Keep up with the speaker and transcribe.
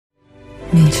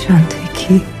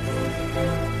미주한테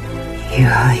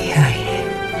유아야이.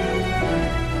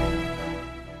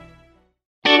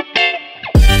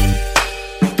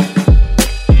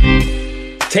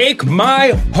 Take my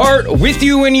heart with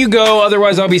you when you go,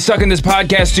 otherwise I'll be stuck in this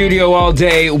podcast studio all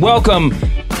day. Welcome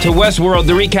to Westworld,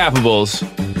 the Recapables,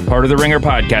 part of the Ringer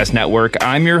Podcast Network.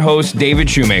 I'm your host, David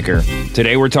Shoemaker.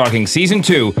 Today we're talking Season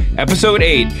 2, Episode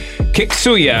 8,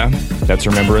 Kiksuya. That's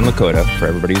Remember in Lakota, for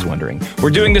everybody who's wondering.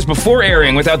 We're doing this before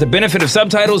airing without the benefit of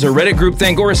subtitles or Reddit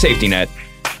groupthink or a safety net.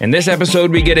 In this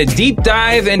episode, we get a deep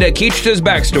dive into Kiksuya's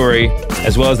backstory,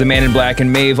 as well as the Man in Black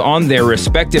and Maeve on their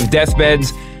respective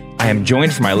deathbeds. I am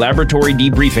joined for my laboratory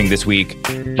debriefing this week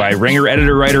by Ringer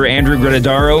editor-writer Andrew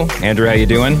Gradadaro. Andrew, how you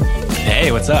doing?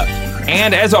 Hey, what's up?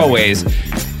 And as always,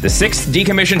 the sixth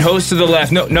decommissioned host to the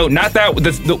left. No, not that.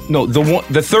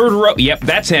 The third row. Yep,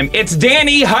 that's him. It's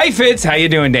Danny Heifetz. How you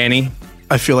doing, Danny?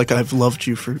 I feel like I've loved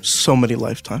you for so many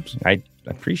lifetimes. I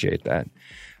appreciate that.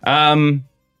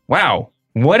 Wow,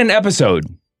 what an episode.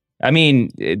 I mean,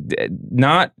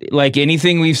 not like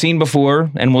anything we've seen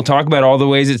before, and we'll talk about all the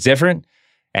ways it's different.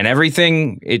 And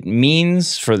everything it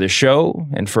means for the show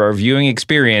and for our viewing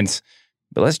experience.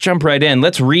 But let's jump right in.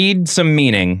 Let's read some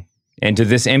meaning into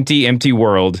this empty, empty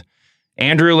world.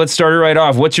 Andrew, let's start it right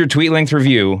off. What's your tweet-length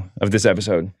review of this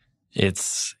episode?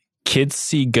 It's kids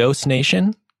see Ghost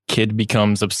Nation. Kid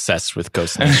becomes obsessed with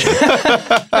Ghost Nation.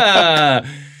 I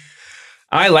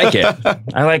like it.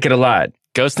 I like it a lot.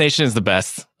 Ghost Nation is the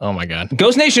best. Oh my God.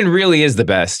 Ghost Nation really is the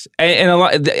best. And a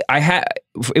lot,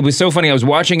 it was so funny. I was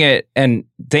watching it and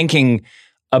thinking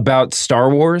about Star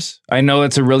Wars. I know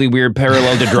that's a really weird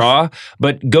parallel to draw,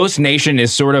 but Ghost Nation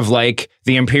is sort of like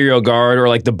the Imperial Guard or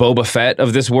like the Boba Fett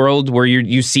of this world, where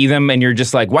you see them and you're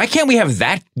just like, why can't we have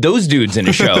those dudes in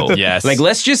a show? Yes. Like,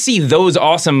 let's just see those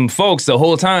awesome folks the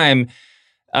whole time.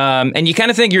 And you kind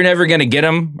of think you're never going to get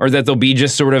them, or that they'll be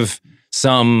just sort of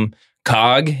some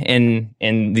cog in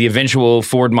the eventual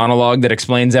Ford monologue that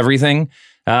explains everything.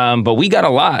 But we got a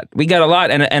lot.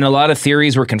 And a lot of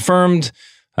theories were confirmed.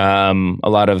 A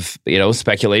lot of,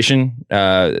 speculation,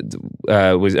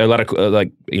 was a lot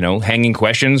of, hanging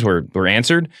questions were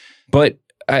answered. But,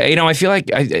 I feel like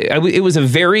it was a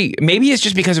very, maybe it's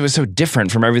just because it was so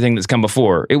different from everything that's come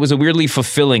before. It was a weirdly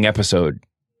fulfilling episode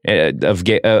of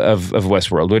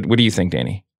Westworld. What do you think,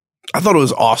 Danny? I thought it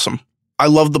was awesome. I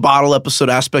love the bottle episode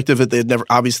aspect of it. They had never,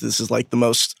 obviously this is like the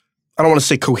most, I don't want to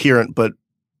say coherent, but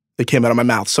it came out of my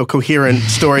mouth. So coherent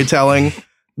storytelling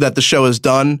that the show has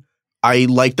done. I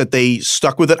like that they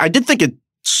stuck with it. I did think it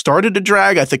started to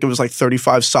drag. I think it was like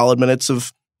 35 solid minutes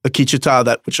of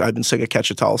Akecheta, which I've been saying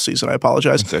Akecheta all season. I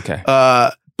apologize. It's okay.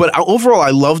 But overall, I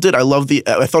loved it.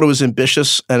 I thought it was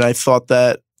ambitious, and I thought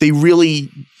that they really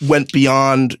went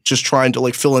beyond just trying to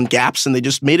like fill in gaps, and they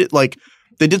just made it like,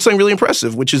 they did something really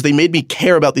impressive, which is they made me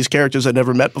care about these characters I'd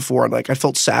never met before. And like, I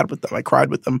felt sad with them. I cried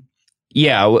with them.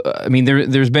 Yeah. I mean,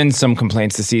 there's been some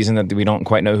complaints this season that we don't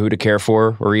quite know who to care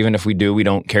for, or even if we do, we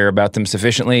don't care about them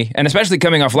sufficiently. And especially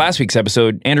coming off last week's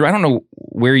episode, Andrew, I don't know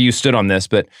where you stood on this,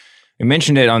 but you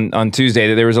mentioned it on Tuesday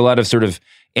that there was a lot of sort of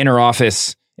inner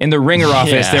office, in the Ringer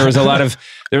office. Yeah. There was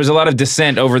a lot of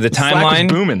dissent over the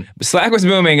timeline. Slack was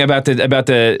booming about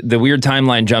the weird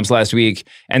timeline jumps last week.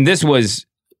 And this was,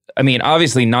 I mean,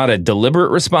 obviously not a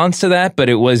deliberate response to that, but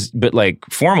like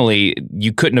formally,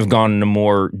 you couldn't have gone in a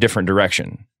more different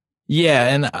direction. Yeah,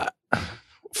 and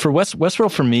for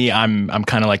Westworld, for me, I'm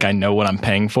kind of like, I know what I'm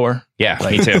paying for. Yeah,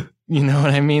 like, me too. You know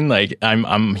what I mean? Like,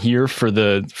 I'm here for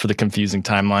the confusing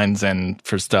timelines and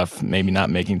for stuff maybe not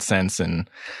making sense and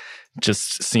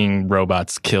just seeing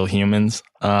robots kill humans.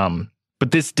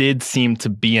 But this did seem to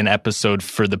be an episode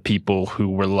for the people who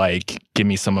were like, give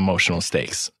me some emotional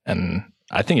stakes, and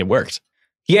I think it worked.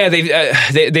 Yeah,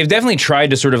 they've definitely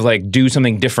tried to sort of like do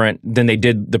something different than they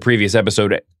did the previous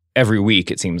episode every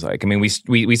week. It seems like. I mean,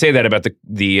 we say that about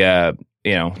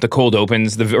the cold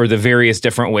opens, or the various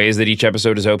different ways that each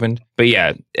episode is opened. But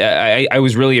yeah, I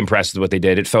was really impressed with what they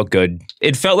did. It felt good.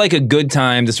 It felt like a good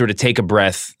time to sort of take a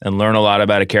breath and learn a lot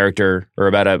about a character, or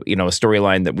about a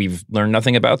storyline that we've learned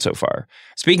nothing about so far.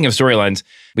 Speaking of storylines,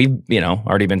 we've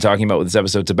already been talking about what this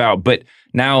episode's about, but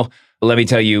now let me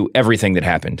tell you everything that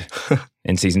happened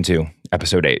in Season 2,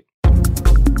 Episode 8.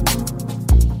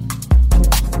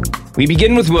 We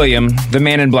begin with William, the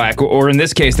man in black, or in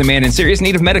this case, the man in serious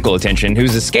need of medical attention,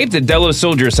 who's escaped the Delos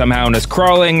soldier somehow and is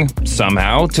crawling,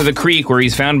 somehow, to the creek where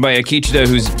he's found by Akecheta,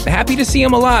 who's happy to see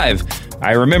him alive.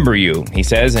 I remember you, he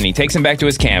says, and he takes him back to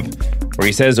his camp, where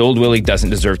he says old Willie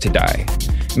doesn't deserve to die.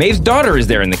 Maeve's daughter is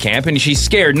there in the camp, and she's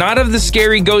scared not of the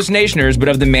scary Ghost Nationers, but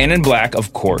of the man in black,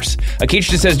 of course.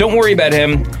 Akichita says, don't worry about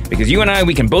him, because you and I,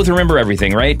 we can both remember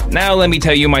everything, right? Now let me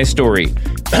tell you my story.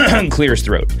 Clear his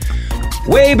throat.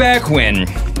 Way back when,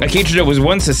 Akichita was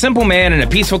once a simple man in a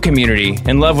peaceful community,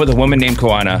 in love with a woman named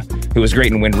Koana, who was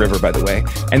great in Wind River, by the way.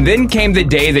 And then came the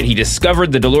day that he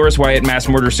discovered the Dolores Wyatt mass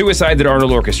murder-suicide that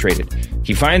Arnold orchestrated.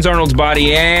 He finds Arnold's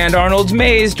body and Arnold's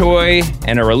maze toy,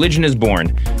 and a religion is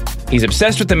born. He's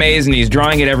obsessed with the maze, and he's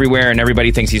drawing it everywhere, and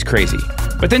everybody thinks he's crazy.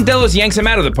 But then Delos yanks him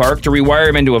out of the park to rewire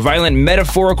him into a violent,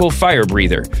 metaphorical fire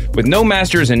breather, with no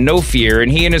masters and no fear, and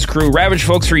he and his crew ravage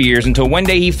folks for years until one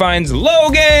day he finds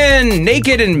Logan,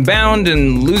 naked and bound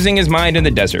and losing his mind in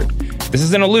the desert. This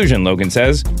is an illusion, Logan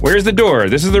says. Where's the door?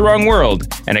 This is the wrong world.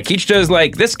 And Akichita is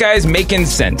like, this guy's making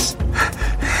sense.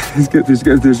 There's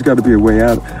got to be a way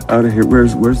out of here.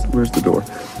 Where's the door?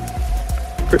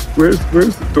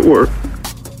 Where's the door?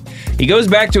 He goes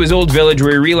back to his old village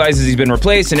where he realizes he's been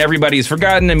replaced and everybody's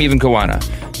forgotten him, even Koana.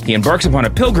 He embarks upon a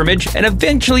pilgrimage and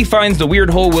eventually finds the weird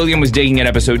hole William was digging in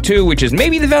episode 2, which is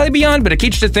maybe the Valley Beyond, but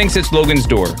Akichita thinks it's Logan's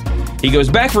door. He goes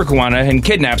back for Koana and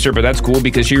kidnaps her, but that's cool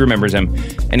because she remembers him.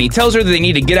 And he tells her that they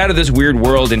need to get out of this weird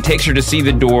world and takes her to see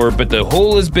the door, but the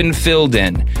hole has been filled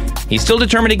in. He's still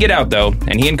determined to get out, though,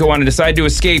 and he and Koana decide to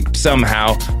escape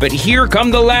somehow, but here come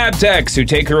the lab techs who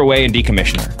take her away and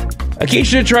decommission her.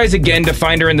 Akichita tries again to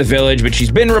find her in the village, but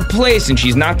she's been replaced and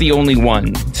she's not the only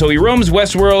one. So he roams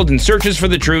Westworld and searches for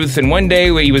the truth, and one day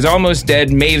when he was almost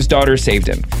dead, Maeve's daughter saved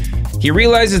him. He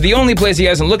realizes the only place he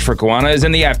hasn't looked for Koana is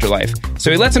in the afterlife. So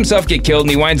he lets himself get killed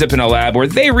and he winds up in a lab where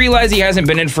they realize he hasn't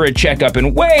been in for a checkup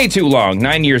in way too long,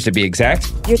 9 years to be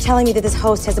exact. You're telling me that this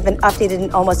host hasn't been updated in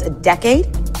almost a decade?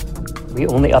 We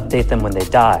only update them when they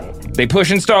die. They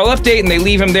push install update and they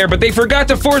leave him there, but they forgot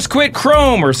to force quit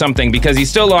Chrome or something because he's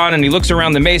still on, and he looks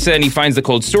around the mesa and he finds the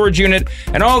cold storage unit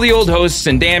and all the old hosts,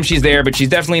 and damn, she's there, but she's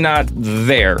definitely not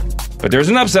there. But there's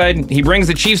an upside. He brings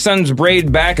the chief's son's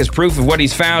braid back as proof of what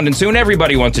he's found, and soon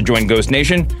everybody wants to join Ghost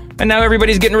Nation, and now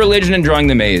everybody's getting religion and drawing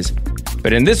the maze.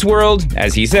 But in this world,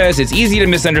 as he says, it's easy to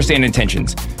misunderstand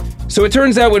intentions. So it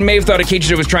turns out when Maeve thought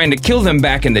Akichita was trying to kill them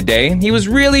back in the day, he was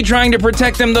really trying to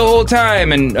protect them the whole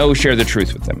time and, share the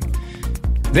truth with them.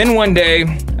 Then one day,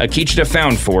 Akichita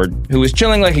found Ford, who was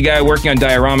chilling like a guy working on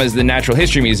dioramas at the Natural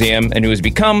History Museum, and who has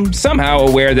become somehow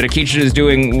aware that Akichita is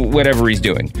doing whatever he's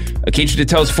doing. Akichita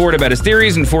tells Ford about his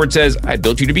theories, and Ford says, I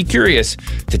built you to be curious,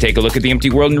 to take a look at the empty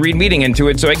world and read meaning into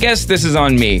it, so I guess this is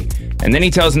on me. And then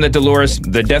he tells him that Dolores,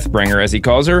 the Deathbringer as he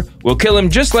calls her, will kill him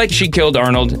just like she killed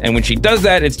Arnold, and when she does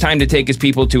that, it's time to take his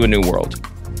people to a new world.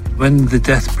 When the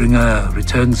Deathbringer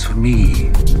returns for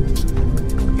me,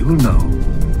 you will know.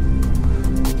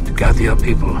 Gather your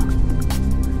people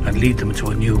and lead them to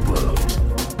a new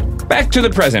world. Back to the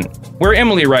present, where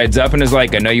Emily rides up and is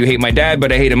like, I know you hate my dad,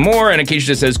 but I hate him more, and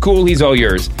Akichita says, cool, he's all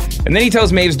yours. And then he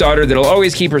tells Maeve's daughter that he'll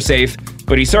always keep her safe,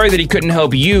 but he's sorry that he couldn't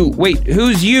help you. Wait,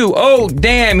 who's you? Oh,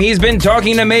 damn, he's been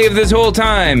talking to Maeve this whole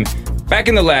time. Back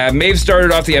in the lab, Maeve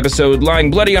started off the episode lying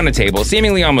bloody on a table,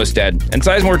 seemingly almost dead, and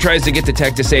Sizemore tries to get the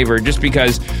tech to save her just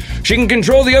because she can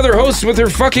control the other hosts with her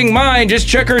fucking mind, just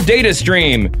check her data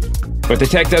stream. But the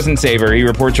tech doesn't save her, he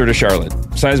reports her to Charlotte.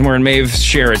 Sizemore and Maeve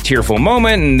share a tearful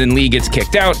moment, and then Lee gets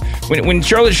kicked out. When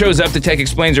Charlotte shows up, the tech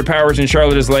explains her powers, and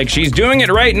Charlotte is like, she's doing it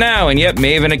right now, and yep,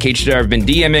 Maeve and Akichita have been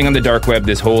DMing on the dark web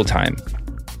this whole time.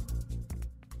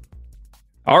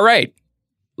 All right.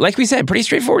 Like we said, pretty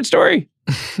straightforward story.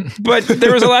 But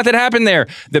there was a lot that happened there.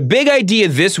 The big idea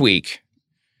this week,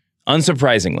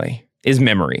 unsurprisingly, is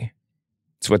memory.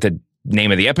 It's what the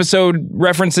name of the episode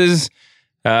references.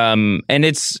 And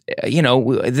it's,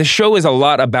 the show is a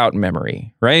lot about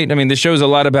memory, right? I mean, the show is a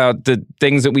lot about the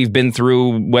things that we've been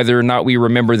through, whether or not we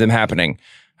remember them happening.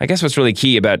 I guess what's really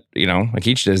key about,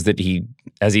 Akichita is that he,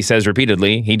 as he says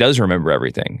repeatedly, he does remember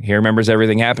everything. He remembers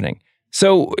everything happening.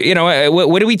 So,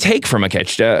 what do we take from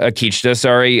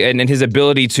Akichita, and his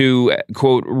ability to,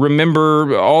 quote,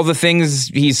 remember all the things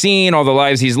he's seen, all the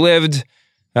lives he's lived?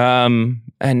 Why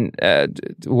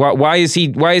is he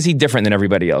different than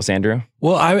everybody else, Andrew?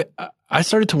 Well, I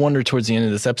started to wonder towards the end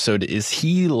of this episode, is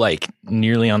he like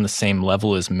nearly on the same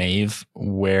level as Maeve,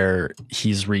 where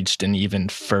he's reached an even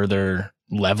further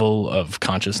level of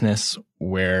consciousness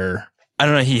where, I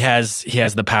don't know, he has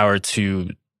the power to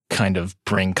kind of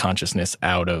bring consciousness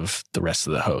out of the rest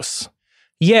of the hosts.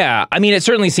 Yeah, I mean, it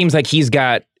certainly seems like he's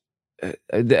got,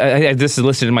 this is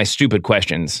listed in my stupid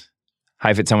questions.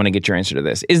 Heifetz, I want to get your answer to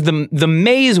this. Is the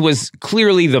maze was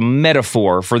clearly the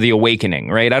metaphor for the awakening,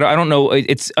 right? I don't know.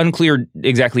 It's unclear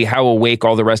exactly how awake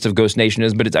all the rest of Ghost Nation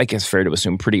is, but it's, I guess, fair to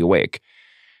assume pretty awake.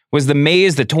 Was the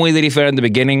maze, the toy that he found in the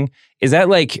beginning, is that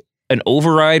like an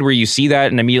override where you see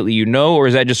that and immediately you know, or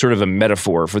is that just sort of a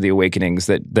metaphor for the awakenings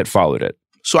that followed it?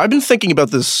 So I've been thinking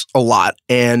about this a lot,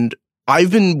 and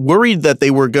I've been worried that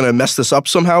they were going to mess this up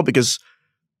somehow, because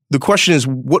the question is,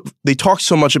 what they talk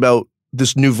so much about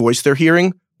this new voice they're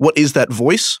hearing. What is that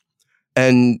voice?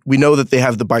 And we know that they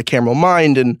have the bicameral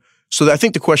mind. And so I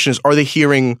think the question is, are they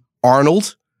hearing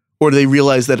Arnold, or do they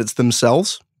realize that it's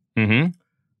themselves? Mm-hmm.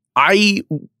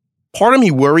 Part of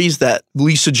me worries that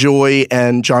Lisa Joy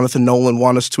and Jonathan Nolan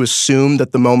want us to assume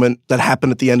that the moment that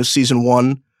happened at the end of season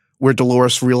 1, where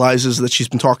Dolores realizes that she's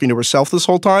been talking to herself this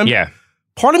whole time. Yeah.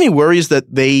 Part of me worries that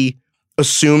they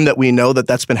assume that we know that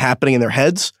that's been happening in their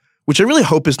heads, which I really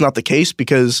hope is not the case,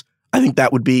 because I think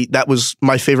that was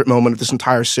my favorite moment of this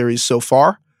entire series so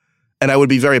far. And I would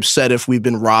be very upset if we've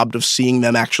been robbed of seeing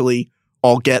them actually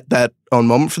all get that own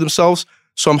moment for themselves.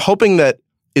 So I'm hoping that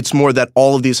it's more that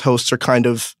all of these hosts are kind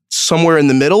of somewhere in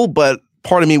the middle, but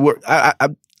part of me, I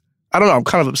don't know, I'm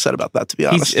kind of upset about that, to be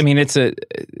honest.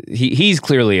 He's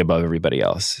clearly above everybody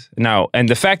else. Now, and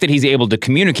the fact that he's able to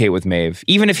communicate with Maeve,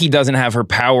 even if he doesn't have her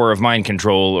power of mind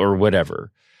control or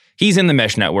whatever, he's in the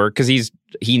mesh network because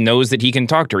he knows that he can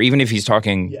talk to her, even if he's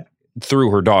talking through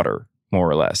her daughter, more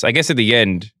or less. I guess at the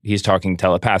end, he's talking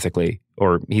telepathically,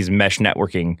 or he's mesh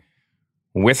networking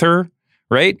with her,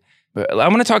 right? But I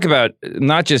want to talk about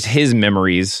not just his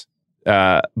memories,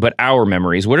 but our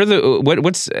memories. What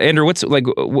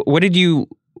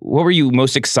were you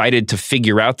most excited to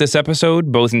figure out this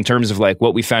episode, both in terms of like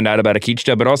what we found out about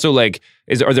Akichita, but also like,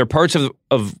 are there parts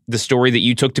of the story that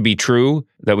you took to be true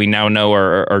that we now know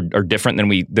are different than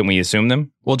we assume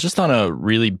them? Well, just on a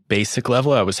really basic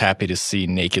level, I was happy to see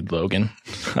naked Logan.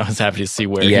 I was happy to see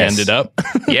where he ended up.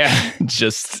 Yeah.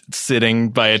 Just sitting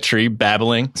by a tree,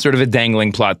 babbling. Sort of a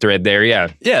dangling plot thread there, yeah.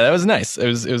 Yeah, that was nice. It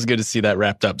was good to see that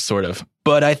wrapped up, sort of.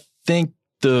 But I think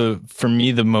for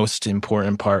me, the most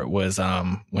important part was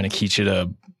when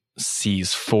Akichita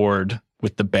sees Ford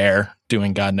with the bear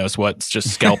doing God knows what, just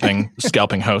scalping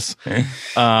hosts.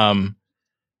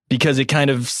 Because it kind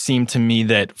of seemed to me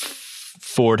that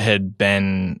Ford had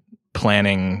been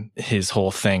planning his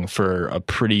whole thing for a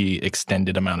pretty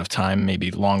extended amount of time,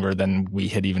 maybe longer than we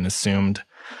had even assumed.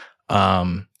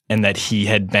 And that he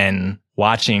had been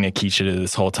watching Akichita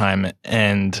this whole time.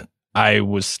 And I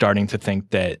was starting to think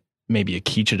that maybe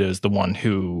Akichita is the one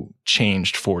who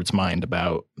changed Ford's mind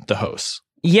about the hosts.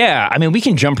 Yeah, I mean, we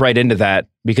can jump right into that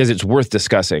because it's worth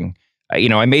discussing.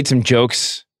 I made some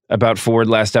jokes about Ford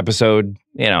last episode.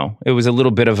 It was a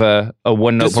little bit of a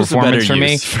one-note performance for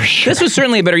me. For sure. This was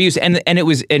certainly a better use, and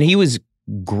he was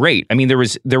great. I mean, there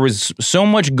was so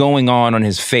much going on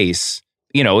his face.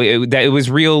 It was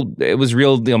real. It was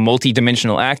real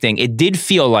multi-dimensional acting. It did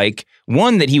feel like,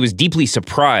 one, that he was deeply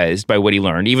surprised by what he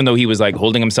learned, even though he was like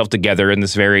holding himself together in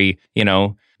this very,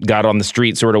 God on the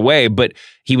street sort of way. But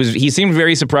he seemed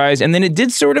very surprised. And then it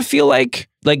did sort of feel like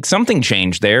something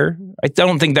changed there. I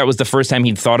don't think that was the first time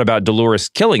he'd thought about Dolores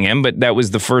killing him, but that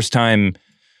was the first time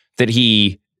that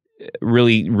he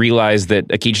really realized that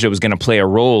Akichita was going to play a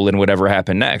role in whatever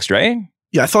happened next, right?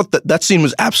 Yeah, I thought that scene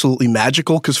was absolutely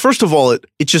magical because, first of all, it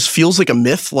just feels like a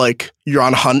myth, like you're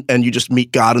on a hunt and you just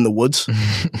meet God in the woods.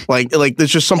 like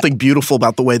there's just something beautiful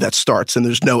about the way that starts, and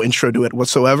there's no intro to it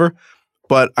whatsoever.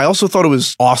 But I also thought it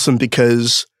was awesome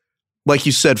because, like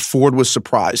you said, Ford was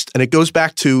surprised. And it goes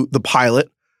back to the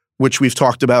pilot, which we've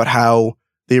talked about how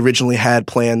they originally had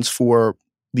plans for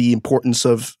the importance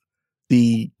of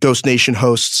the Ghost Nation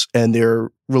hosts and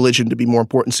their religion to be more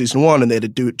important in season 1, and they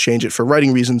had to change it for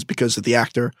writing reasons because of the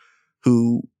actor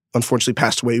who unfortunately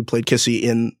passed away, who played Kissy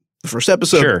in the first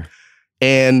episode. Sure.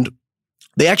 And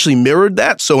they actually mirrored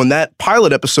that. So in that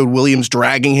pilot episode, William's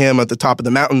dragging him at the top of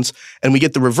the mountains, and we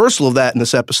get the reversal of that in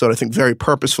this episode, I think very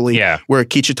purposefully, where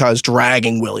Akichita is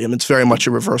dragging William. It's very much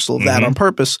a reversal of that on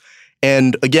purpose.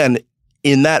 And again,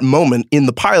 in that moment, in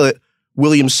the pilot,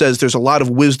 William says there's a lot of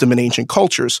wisdom in ancient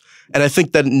cultures. And I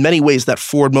think that in many ways that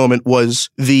Ford moment was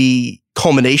the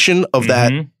culmination of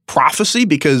that prophecy,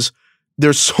 because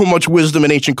there's so much wisdom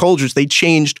in ancient cultures. They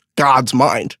changed God's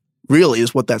mind, really,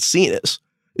 is what that scene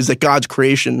is that God's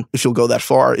creation, if you'll go that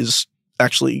far, is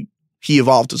actually, he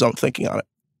evolved his own thinking on it.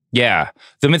 Yeah.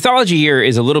 The mythology here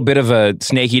is a little bit of a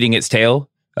snake eating its tail.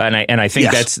 And I think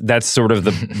that's sort of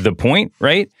the point,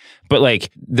 right? But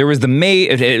like there was the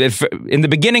maze in the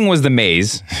beginning was the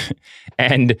maze,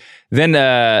 and then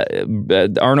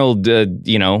Arnold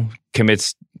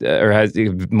commits or has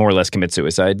more or less commits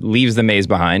suicide, leaves the maze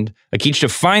behind. Akichita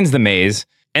finds the maze,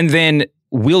 and then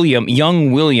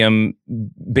young William,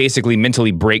 basically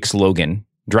mentally breaks Logan,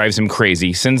 drives him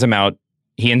crazy, sends him out.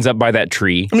 he ends up by that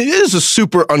tree. I mean, it is a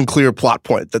super unclear plot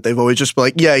point that they've always just been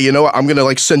like, yeah, you know what? I'm going to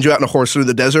like send you out in a horse through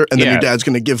the desert, and then your dad's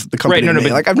going to give the company to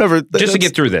me. Like, I've never... Just to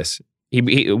get through this,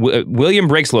 William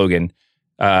breaks Logan.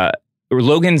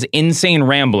 Logan's insane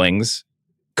ramblings,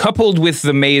 coupled with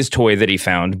the maze toy that he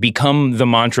found, become the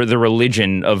mantra, the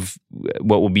religion of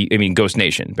what will be, Ghost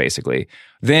Nation, basically.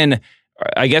 Then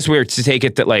I guess we're to take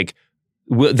it that like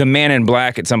the man in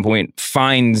black at some point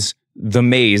finds the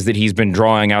maze that he's been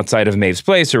drawing outside of Maeve's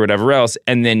place or whatever else,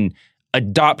 and then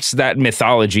adopts that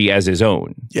mythology as his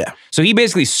own. Yeah. So he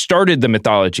basically started the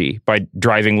mythology by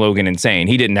driving Logan insane.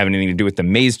 He didn't have anything to do with the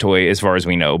maze toy as far as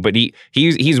we know, but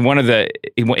he's one of the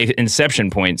inception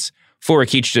points for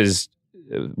Akichita's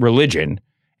religion,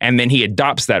 and then he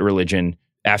adopts that religion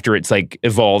after it's like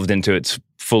evolved into its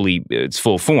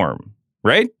full form,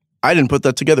 right? I didn't put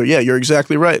that together. Yeah, you're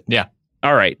exactly right. Yeah.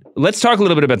 All right, let's talk a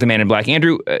little bit about the Man in Black.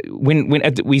 Andrew, when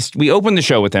we open the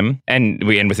show with him, and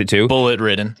we end with it too. Bullet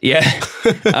ridden.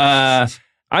 Yeah.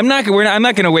 I'm not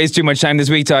going to waste too much time this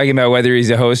week talking about whether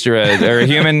he's a host or a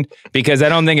human, because I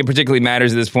don't think it particularly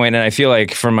matters at this point. And I feel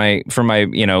like from my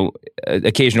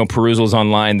occasional perusals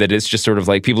online that it's just sort of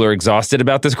like people are exhausted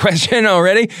about this question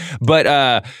already.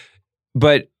 But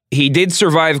he did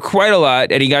survive quite a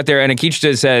lot, and he got there. And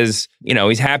Akichita says,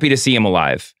 he's happy to see him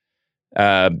alive.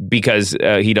 Because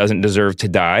he doesn't deserve to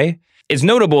die. It's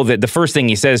notable that the first thing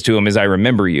he says to him is, "I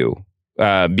remember you,"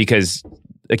 because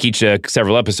Akichita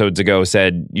several episodes ago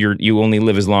said, "You only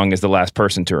live as long as the last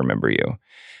person to remember you."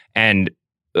 And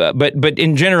but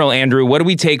in general, Andrew, what do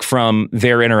we take from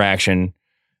their interaction?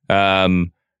 What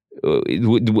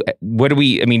do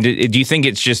we? I mean, do you think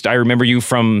it's just I remember you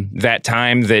from that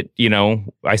time that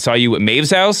I saw you at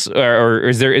Maeve's house, or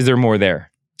is there more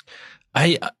there?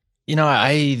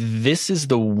 This is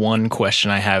the one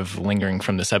question I have lingering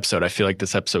from this episode. I feel like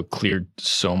this episode cleared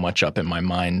so much up in my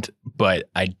mind, but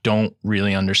I don't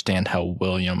really understand how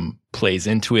William plays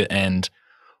into it and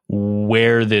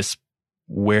where this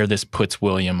puts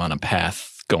William on a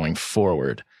path going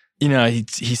forward.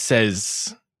 He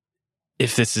says, he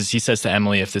says to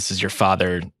Emily, if this is your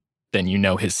father, then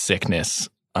his sickness,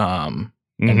 and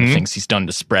the things he's done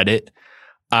to spread it.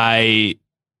 I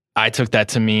took that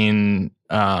to mean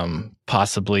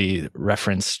possibly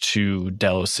reference to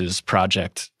Delos's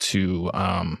project to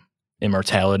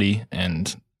immortality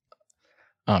and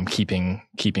keeping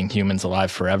humans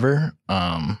alive forever.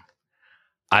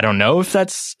 I don't know if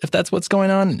that's what's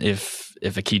going on. If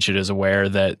Akichita is aware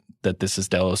that this is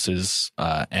Delos's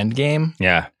end game.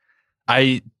 Yeah,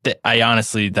 I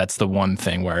honestly, that's the one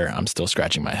thing where I'm still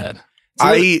scratching my head.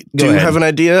 I do have an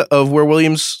idea of where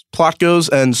William's plot goes,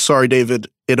 and sorry, David,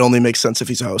 it only makes sense if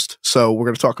he's a host. So we're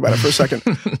going to talk about it for a second.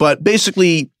 But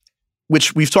basically,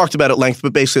 which we've talked about at length,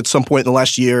 but basically at some point in the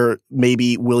last year,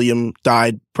 maybe William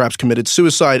died, perhaps committed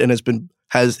suicide, and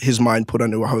has his mind put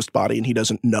onto a host body, and he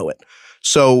doesn't know it.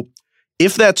 So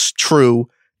if that's true,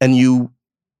 and you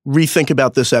rethink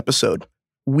about this episode,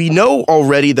 we know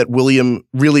already that William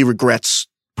really regrets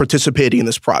participating in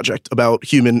this project about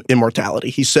human immortality.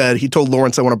 He told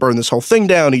Lawrence, I want to burn this whole thing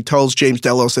down. He tells James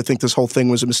Delos, I think this whole thing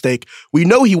was a mistake. We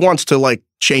know he wants to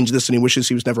change this, and he wishes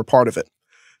he was never part of it.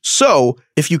 So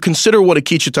if you consider what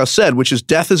Akichita said, which is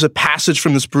death is a passage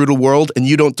from this brutal world and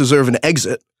you don't deserve an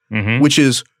exit, which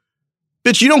is,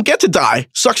 bitch, you don't get to die.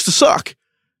 Sucks to suck.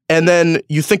 And then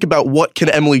you think about what can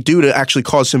Emily do to actually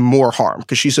cause him more harm,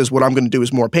 because she says what I'm going to do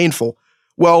is more painful.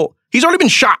 Well, he's already been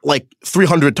shot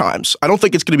 300 times. I don't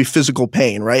think it's going to be physical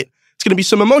pain, right? It's going to be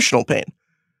some emotional pain.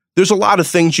 There's a lot of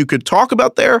things you could talk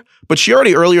about there, but she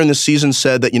already earlier in the season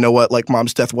said that,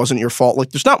 mom's death wasn't your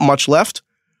fault. There's not much left.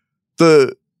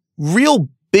 The real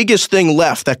biggest thing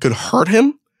left that could hurt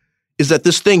him is that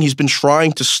this thing he's been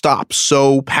trying to stop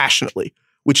so passionately,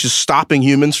 which is stopping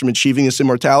humans from achieving this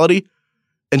immortality.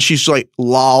 And she's like,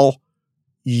 lol,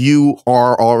 you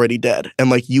are already dead.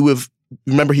 And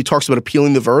remember, he talks about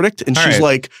appealing the verdict, and she's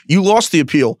like, you lost the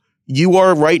appeal. You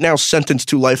are right now sentenced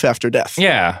to life after death.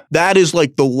 Yeah. That is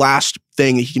the last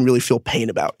thing he can really feel pain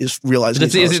about, is realizing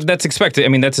that's expected. I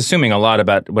mean, that's assuming a lot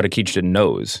about what Akichita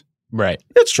knows. Right.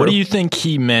 That's true. What do you think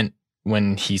he meant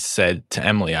when he said to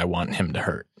Emily, I want him to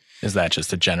hurt? Is that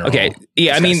just a general? Okay,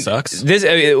 yeah. I mean, sucks? This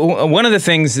one of the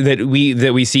things that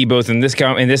we see both in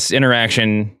this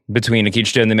interaction between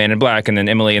Akichita and the Man in Black, and then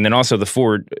Emily, and then also the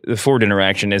Ford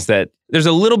interaction, is that there's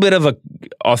a little bit of a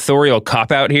authorial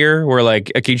cop out here, where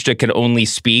Akichita can only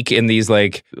speak in these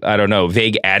vague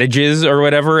adages or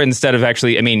whatever, instead of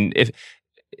actually. I mean, if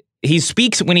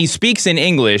when he speaks in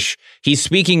English, he's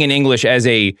speaking in English as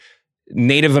a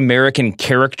Native American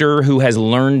character who has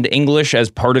learned English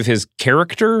as part of his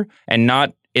character, and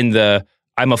not in the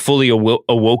I'm a fully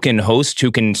awoken host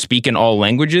who can speak in all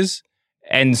languages.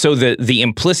 And so the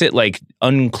implicit like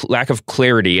lack of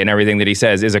clarity in everything that he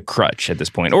says is a crutch at this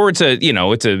point, or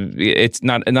it's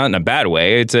not in a bad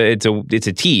way. It's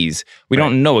a tease. We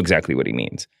don't know exactly what he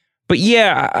means. But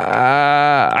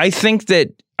yeah, I think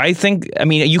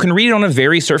you can read it on a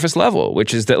very surface level,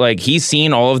 which is that like he's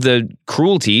seen all of the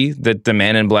cruelty that the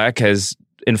Man in Black has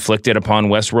inflicted upon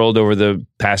Westworld over the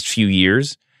past few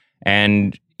years,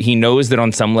 and he knows that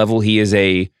on some level he is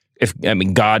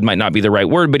God might not be the right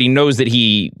word, but he knows that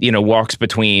he, walks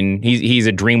between, he's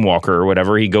a dream walker or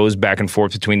whatever. He goes back and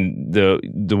forth between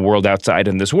the world outside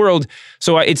and this world.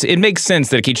 So it makes sense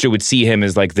that Kiksuya would see him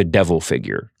as like the devil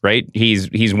figure, right?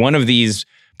 He's one of these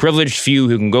privileged few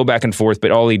who can go back and forth, but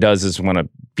all he does is want to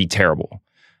be terrible.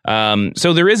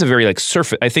 So there is a very like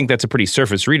surface, I think that's a pretty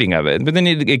surface reading of it. But then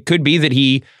it could be that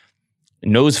he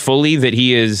knows fully that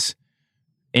he is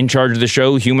in charge of the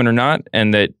show, human or not,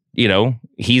 and that,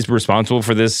 he's responsible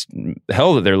for this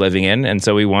hell that they're living in, and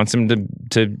so he wants him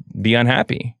to be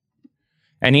unhappy.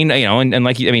 And he, and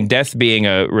like, death being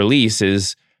a release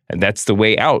that's the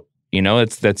way out.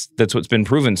 That's what's been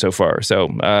proven so far. So,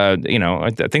 I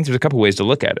think there's a couple ways to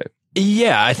look at it.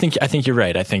 Yeah, I think you're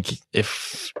right. I think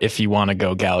if you want to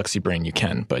go galaxy brain, you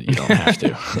can, but you don't have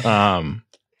to.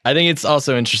 I think it's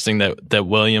also interesting that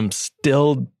William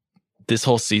still this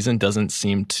whole season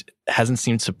hasn't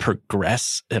seemed to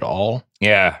progress at all.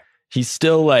 Yeah. He's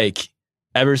still like,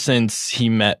 ever since he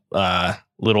met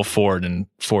little Ford and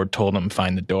Ford told him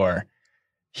find the door,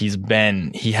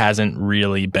 he hasn't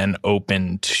really been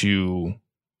open to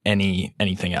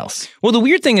anything else. Well, the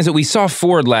weird thing is that we saw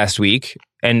Ford last week,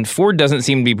 and Ford doesn't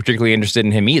seem to be particularly interested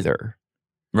in him either.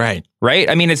 Right.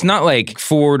 It's not like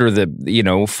Ford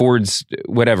or Ford's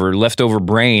whatever leftover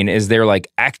brain is there like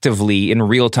actively in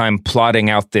real time plotting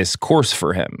out this course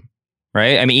for him.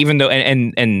 Right. Even though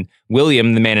and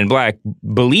William, the Man in Black,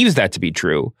 believes that to be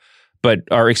true, but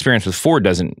our experience with Ford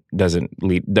doesn't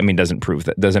prove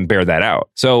that, doesn't bear that out.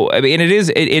 So,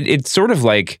 it's sort of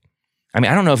like, I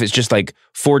don't know if it's just like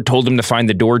Ford told him to find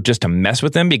the door just to mess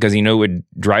with him because he knew it would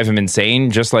drive him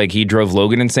insane, just like he drove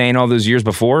Logan insane all those years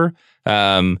before.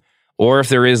 Or if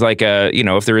there is like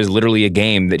if there is literally a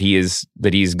game that he's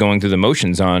going through the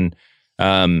motions on.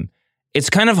 It's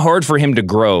kind of hard for him to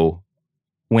grow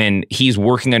when he's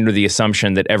working under the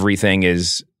assumption that everything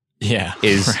is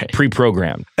right.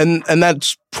 Pre-programmed. And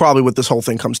that's probably what this whole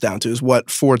thing comes down to, is what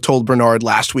Ford told Bernard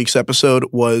last week's episode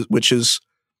which is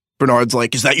Bernard's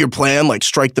like, is that your plan? Like,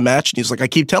 strike the match? And he's like, I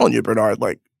keep telling you, Bernard,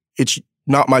 like, it's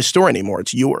not my story anymore.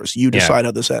 It's yours. You decide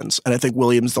how this ends. And I think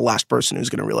William's the last person who's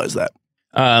going to realize that.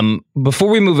 Before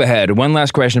we move ahead, one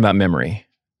last question about memory.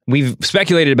 We've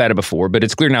speculated about it before, but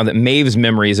it's clear now that Maeve's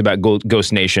memories about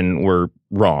Ghost Nation were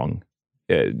wrong.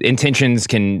 Intentions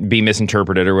can be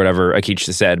misinterpreted or whatever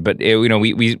Akisha said, but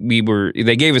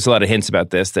they gave us a lot of hints about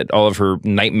this, that all of her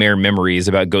nightmare memories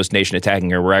about Ghost Nation attacking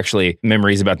her were actually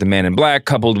memories about the Man in Black,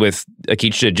 coupled with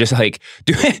Akisha just like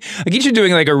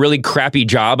doing like a really crappy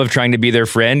job of trying to be their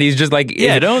friend. He's just like,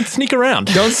 don't sneak around.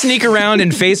 Don't sneak around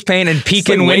and face paint and peek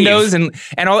in windows and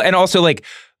also like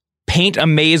paint a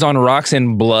maze on rocks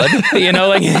in blood,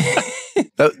 like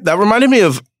that reminded me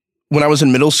of when I was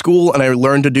in middle school and I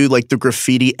learned to do like the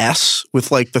graffiti S with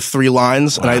like the 3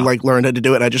 lines. Wow. And I like learned how to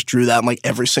do it. And I just drew that in like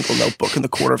every single notebook in the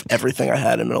corner of everything I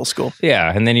had in middle school.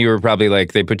 Yeah. And then you were probably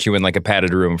like, they put you in like a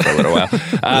padded room for a little while.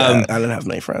 I didn't have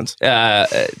many friends.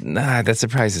 That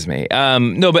surprises me.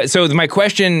 No, but so my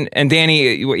question, and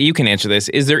Danny, you can answer this.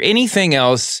 Is there anything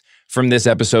else from this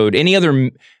episode, any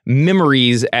other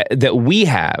memories that we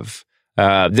have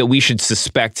that we should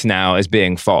suspect now as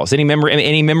being false? Any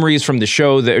memories from the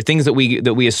show that are things that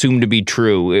we assume to be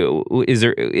true?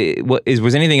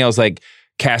 Was anything else like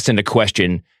cast into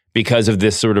question because of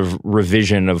this sort of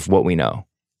revision of what we know?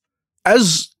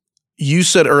 As you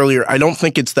said earlier, I don't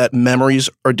think it's that memories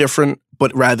are different,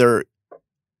 but rather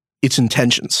it's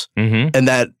intentions. Mm-hmm. And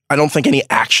that I don't think any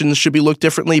actions should be looked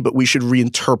differently, but we should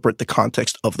reinterpret the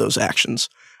context of those actions.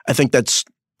 I think that's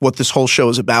what this whole show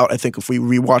is about. I think if we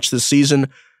rewatch this season,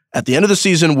 at the end of the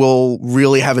season, we'll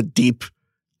really have a deep,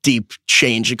 deep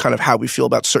change in kind of how we feel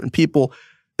about certain people,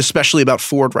 especially about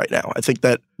Ford right now. I think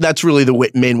that's really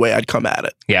the main way I'd come at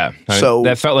it. Yeah. So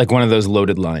that felt like one of those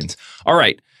loaded lines. All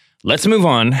right, let's move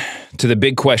on to the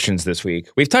big questions this week.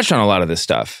 We've touched on a lot of this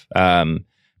stuff.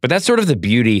 But that's sort of the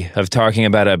beauty of talking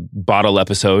about a bottle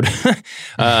episode,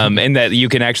 and that you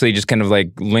can actually just kind of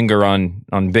like linger on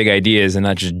big ideas and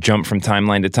not just jump from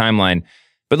timeline to timeline.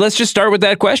 But let's just start with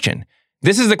that question.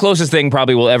 This is the closest thing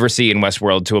probably we'll ever see in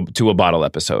Westworld to a bottle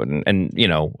episode, and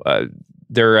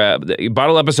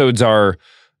bottle episodes are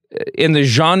in the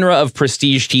genre of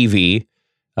prestige TV,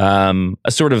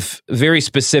 a sort of very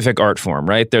specific art form,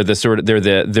 right? They're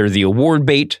the award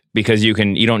bait because you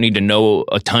don't need to know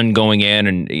a ton going in,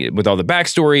 and with all the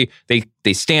backstory,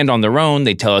 they stand on their own.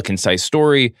 They tell a concise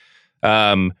story.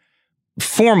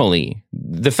 Formally,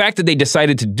 the fact that they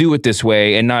decided to do it this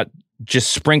way and not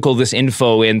just sprinkle this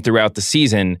info in throughout the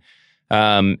season,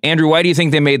 Andrew, why do you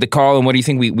think they made the call, and what do you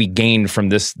think we gained from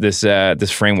this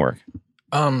framework?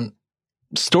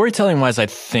 Storytelling wise, I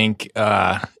think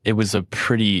it was a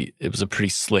pretty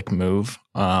slick move.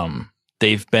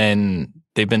 They've been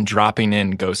dropping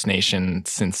in Ghost Nation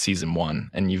since season 1,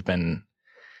 and you've been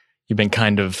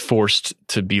kind of forced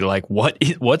to be like,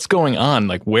 what's going on?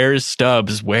 Like, where is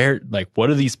Stubbs? What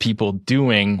are these people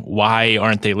doing? Why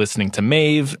aren't they listening to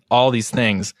Maeve? All these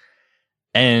things.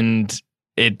 And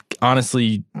it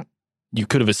honestly, you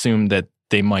could have assumed that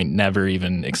they might never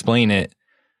even explain it.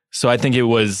 So I think it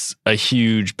was a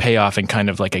huge payoff and kind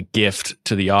of like a gift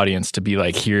to the audience to be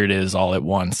like, here it is all at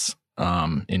once.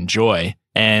 Enjoy.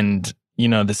 And,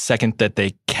 the second that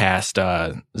they cast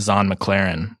Zahn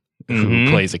McLaren, who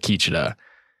plays Akichida,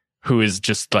 who is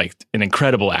just like an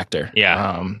incredible actor.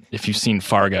 Yeah. If you've seen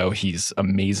Fargo, he's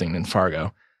amazing in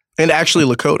Fargo. And actually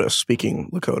Lakota, speaking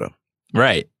Lakota.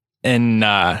 Right. And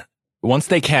once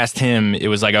they cast him, it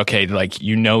was like, okay, like,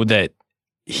 that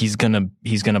he's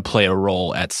gonna play a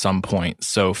role at some point.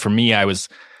 So for me,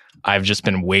 I've just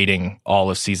been waiting all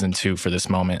of season 2 for this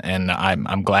moment, and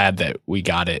I'm glad that we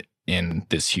got it in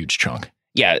this huge chunk.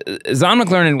 Yeah, Zahn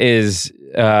McLaren is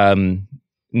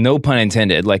no pun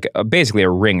intended, like basically a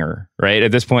ringer, right?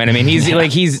 At this point, I mean, he is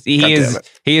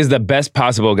the best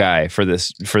possible guy for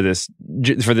this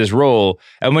role.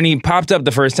 And when he popped up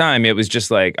the first time, it was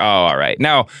just like, oh, all right.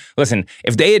 Now, listen,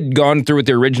 if they had gone through with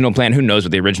the original plan, who knows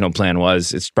what the original plan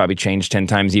was? It's probably changed 10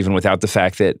 times, even without the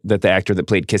fact that the actor that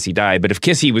played Kissy died. But if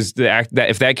Kissy was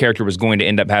if that character was going to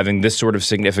end up having this sort of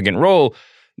significant role,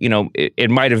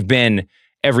 it might have been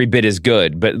every bit as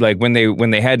good. But like when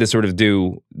they had to sort of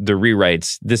do the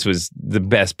rewrites, this was the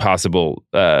best possible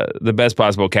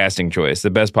casting choice,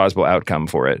 the best possible outcome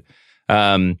for it.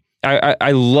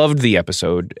 I loved the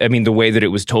episode. I mean, the way that it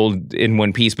was told in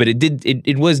one piece, but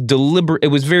it was deliberate. It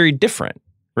was very different,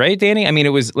 right, Danny? I mean, it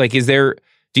was like, do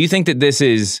you think that this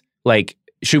is like,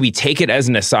 should we take it as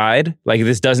an aside? Like,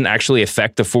 this doesn't actually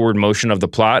affect the forward motion of the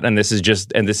plot, and this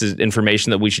is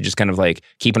information that we should just kind of like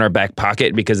keep in our back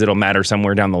pocket because it'll matter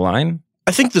somewhere down the line?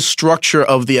 I think the structure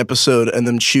of the episode and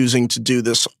them choosing to do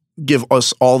this, give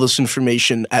us all this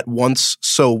information at once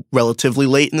so relatively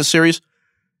late in the series,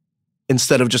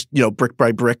 instead of just, brick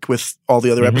by brick with all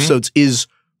the other episodes, is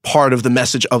part of the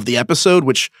message of the episode,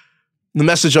 which the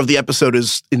message of the episode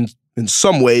is in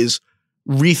some ways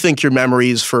rethink your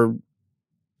memories for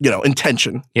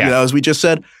intention, as we just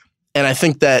said. And I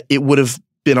think that it would have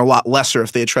been a lot lesser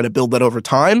if they had tried to build that over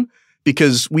time,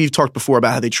 because we've talked before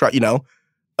about how they try,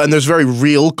 and there's very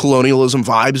real colonialism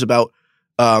vibes about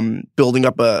building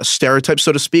up a stereotype,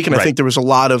 so to speak. And I think there was a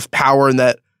lot of power in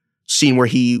that scene where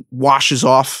he washes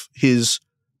off his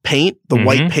paint, the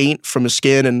white paint from his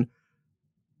skin, and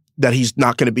that he's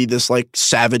not going to be this like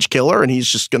savage killer, and he's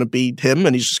just going to be him,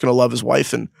 and he's just going to love his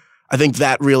wife. And I think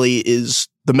that really is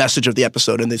the message of the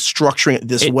episode, and the structuring it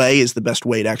this way is the best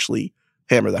way to actually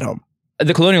hammer that home.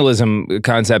 The colonialism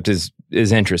concept is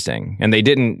interesting, and they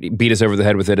didn't beat us over the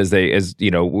head with it as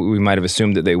we might have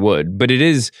assumed that they would. But it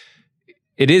is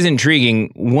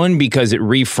intriguing, one, because it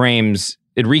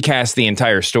recasts the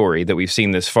entire story that we've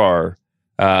seen this far.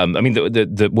 I mean,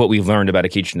 the what we've learned about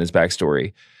Akichina's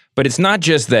backstory, but it's not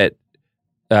just that.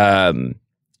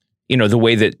 The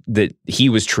way that he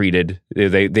was treated,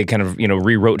 they kind of,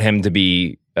 rewrote him to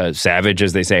be savage,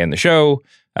 as they say in the show.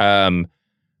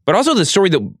 But also the story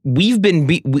that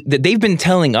that they've been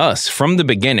telling us from the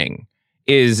beginning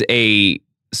is a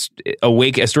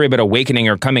story about awakening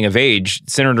or coming of age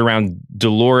centered around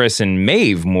Dolores and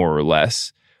Maeve, more or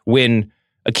less, when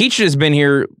Akichina has been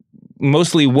here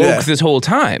mostly woke this whole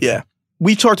time. Yeah.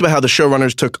 We talked about how the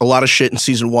showrunners took a lot of shit in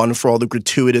season 1 for all the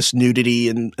gratuitous nudity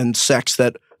and sex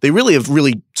that they really have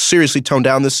seriously toned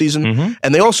down this season.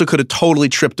 And they also could have totally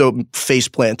tripped over, face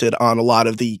planted on a lot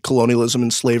of the colonialism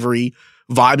and slavery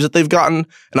vibes that they've gotten.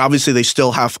 And obviously they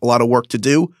still have a lot of work to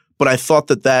do. But I thought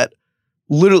that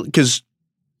literally, because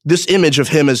this image of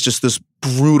him as just this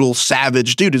brutal,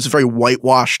 savage dude is a very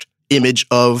whitewashed image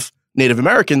of Native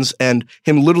Americans, and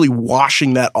him literally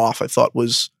washing that off, I thought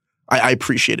I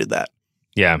appreciated that.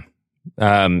 Yeah.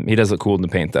 He does look cool in the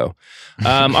paint, though.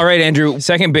 All right, Andrew,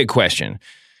 second big question.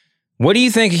 What do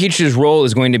you think Akichina's role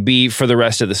is going to be for the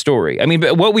rest of the story? I mean,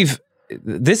 but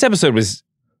this episode was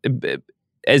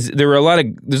there's a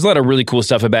lot of really cool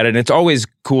stuff about it, and it's always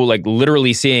cool, like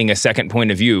literally seeing a second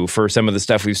point of view for some of the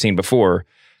stuff we've seen before.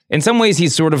 In some ways,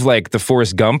 he's sort of like the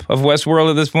Forrest Gump of Westworld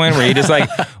at this point, where he just like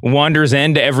wanders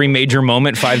into every major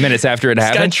moment 5 minutes after it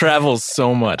happened. This guy travels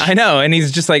so much. I know, and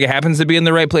he's just like, it happens to be in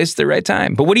the right place at the right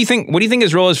time. But what do you think? What do you think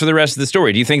his role is for the rest of the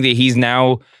story? Do you think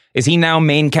that is he now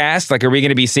main cast? Like, are we going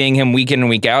to be seeing him week in and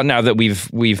week out now that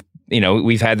we've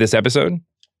had this episode?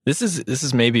 This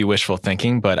is maybe wishful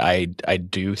thinking, but I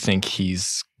do think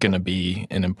he's going to be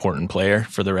an important player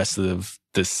for the rest of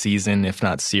this season, if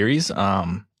not series.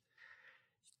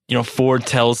 Ford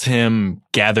tells him,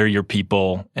 gather your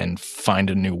people and find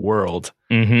a new world.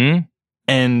 Mm-hmm.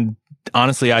 And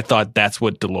honestly, I thought that's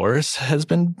what Dolores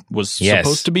was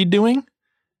supposed to be doing.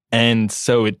 And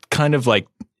so it kind of like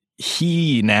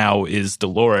he now is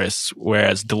Dolores,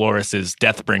 whereas Dolores is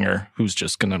Deathbringer, who's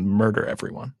just going to murder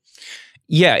everyone.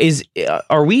 Yeah.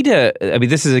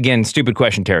 This is again, stupid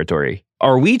question territory.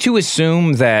 Are we to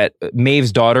assume that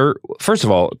Maeve's daughter, first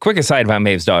of all, quick aside about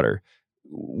Maeve's daughter,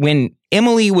 when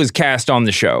Emily was cast on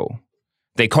the show,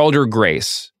 they called her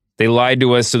Grace. They lied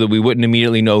to us so that we wouldn't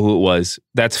immediately know who it was.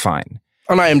 That's fine.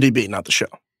 On IMDb, not the show.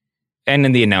 And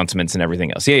in the announcements and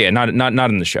everything else. Yeah, not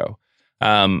in the show.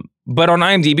 But on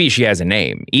IMDb, she has a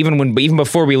name. Even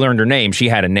before we learned her name, she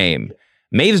had a name.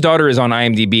 Maeve's daughter is on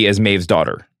IMDb as Maeve's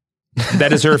daughter.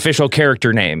 That is her official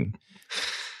character name.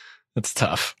 That's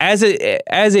tough. As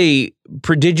a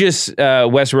prodigious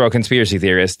Westworld conspiracy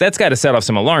theorist, that's got to set off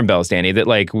some alarm bells, Danny, that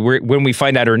like when we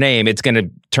find out her name, it's going to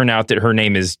turn out that her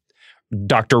name is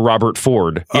Dr. Robert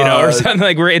Ford, or something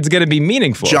like where it's going to be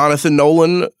meaningful. Jonathan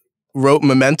Nolan wrote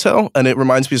Memento, and it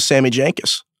reminds me of Sammy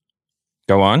Jenkins.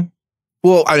 Go on.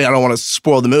 Well, I don't want to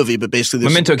spoil the movie, but basically...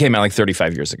 Memento came out like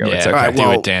 35 years ago. Yeah, it's okay. All right,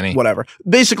 do it, Danny. Whatever.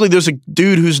 Basically, there's a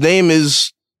dude whose name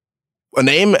is a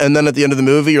name, and then at the end of the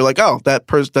movie, you're like, oh,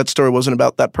 that story wasn't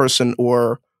about that person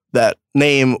or that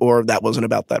name, or that wasn't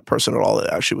about that person at all. It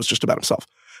actually was just about himself.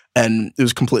 And it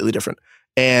was completely different.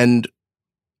 And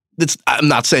I'm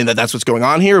not saying that that's what's going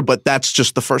on here, but that's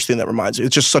just the first thing that reminds me.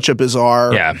 It's just such a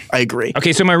bizarre... Yeah. I agree.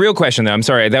 Okay, so my real question, though, I'm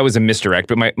sorry, that was a misdirect,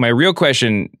 but my real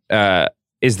question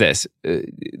is this.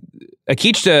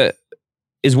 Akecheta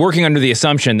is working under the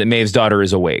assumption that Maeve's daughter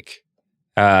is awake.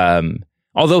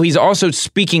 Although he's also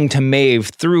speaking to Maeve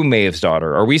through Maeve's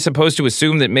daughter. Are we supposed to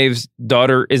assume that Maeve's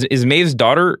daughter is Maeve's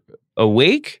daughter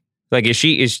awake? Like, is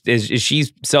she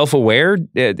self-aware?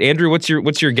 Andrew, what's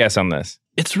your guess on this?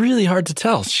 It's really hard to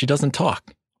tell. She doesn't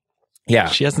talk. Yeah.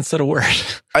 She hasn't said a word.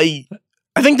 I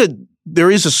think that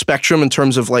there is a spectrum in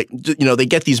terms of like, they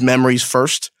get these memories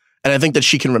first. And I think that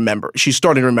she can remember. She's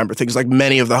starting to remember things. Like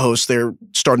many of the hosts, they're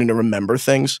starting to remember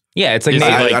things. Yeah, it's like,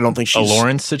 I don't think she's... a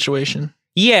Lawrence situation?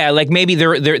 Yeah, like maybe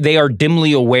they are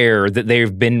dimly aware that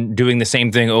they've been doing the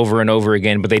same thing over and over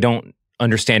again, but they don't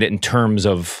understand it in terms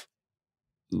of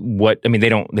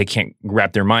they can't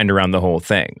wrap their mind around the whole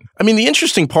thing. I mean, the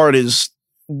interesting part is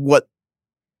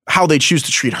how they choose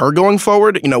to treat her going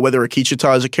forward. Whether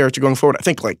Akecheta is a character going forward. I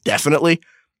think like definitely.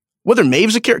 Whether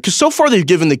Maeve's a character, because so far they've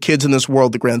given the kids in this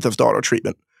world the Grand Theft Auto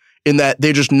treatment, in that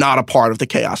they're just not a part of the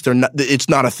chaos. It's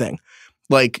not a thing.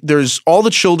 Like there's all the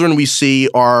children we see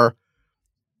are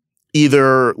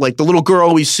either like the little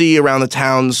girl we see around the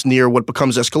towns near what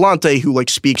becomes Escalante, who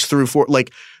like speaks through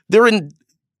they're in.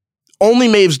 Only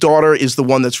Maeve's daughter is the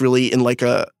one that's really in like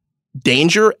a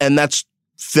danger, and that's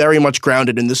very much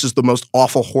grounded in this is the most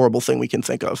awful, horrible thing we can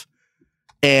think of.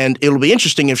 And it'll be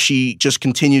interesting if she just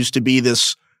continues to be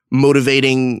this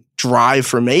motivating drive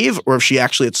for Maeve, or if she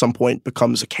actually at some point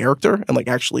becomes a character and like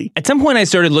actually... At some point I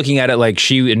started looking at it like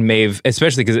she and Maeve,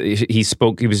 especially because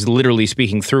he was literally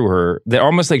speaking through her, that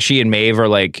almost like she and Maeve are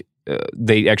like,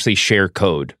 they actually share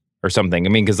code or something. I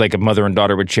mean, because like a mother and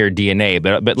daughter would share DNA,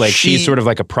 but like she's sort of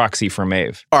like a proxy for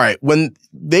Maeve. All right, when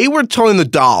they were telling the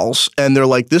dolls and they're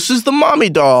like, this is the mommy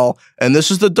doll and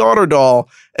this is the daughter doll,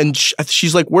 and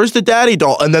she's like, where's the daddy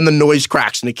doll? And then the noise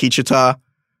cracks and Akecheta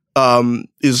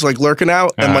is like lurking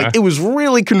out, and like it was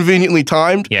really conveniently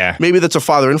timed. Yeah, maybe that's a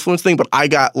father influence thing, but I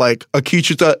got like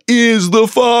Akecheta is the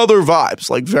father vibes,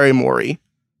 like very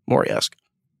Maury-esque.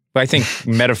 But I think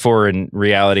metaphor and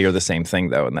reality are the same thing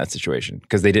though in that situation,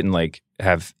 because they didn't like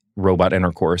have robot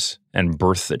intercourse and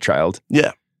birth the child.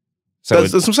 Yeah, so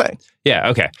that's what I'm saying.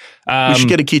 Yeah, okay. We should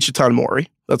get Akecheta and Maury.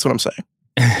 That's what I'm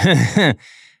saying.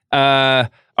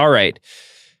 All right.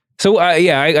 So,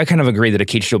 I kind of agree that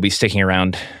Akecheta will be sticking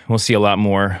around. We'll see a lot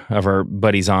more of our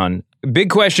buddies on.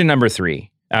 Big question number 3.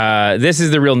 This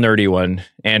is the real nerdy one,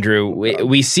 Andrew.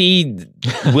 We see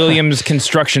William's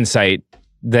construction site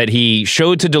that he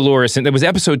showed to Dolores, and that was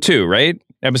episode 2, right?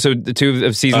 Episode 2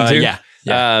 of season 2?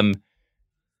 Yeah.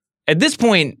 At this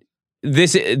point,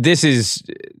 this is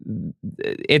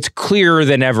it's clearer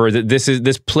than ever that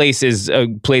this place is a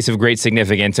place of great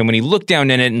significance. And when he looked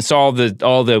down in it and saw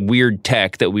all the weird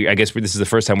tech that I guess this is the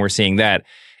first time we're seeing that,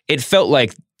 it felt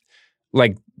like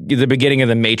the beginning of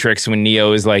the Matrix when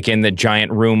Neo is like in the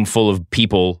giant room full of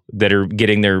people that are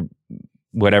getting their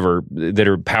whatever, that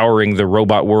are powering the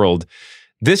robot world.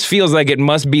 This feels like it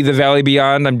must be the Valley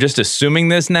Beyond. I'm just assuming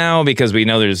this now because we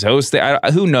know there's hosts there.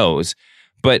 Who knows?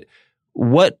 But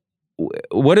what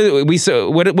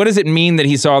does it mean that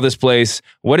he saw this place?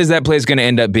 What is that place going to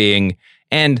end up being?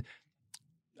 And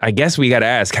I guess we got to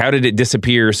ask, how did it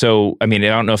disappear? So, I mean, I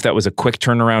don't know if that was a quick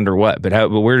turnaround or what, but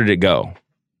where did it go?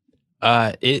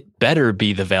 It better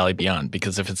be the Valley Beyond,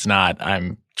 because if it's not,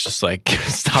 I'm just like,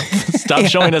 stop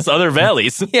showing us other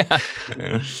valleys. Yeah.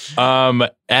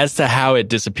 As to how it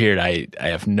disappeared, I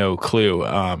have no clue.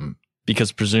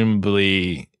 Because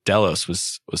presumably Delos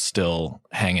was still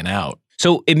hanging out.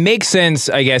 So it makes sense,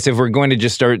 I guess, if we're going to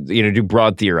just start, do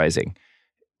broad theorizing.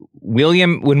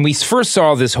 William, when we first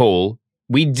saw this hole,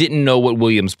 we didn't know what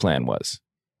William's plan was,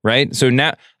 right? So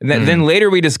now, then later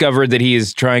we discovered that he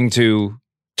is trying to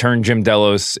turn Jim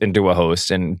Delos into a host.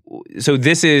 And so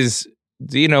this is,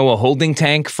 a holding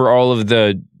tank for all of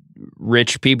the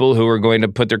rich people who are going to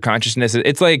put their consciousness.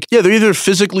 It's like, yeah, they're either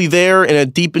physically there in a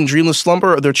deep and dreamless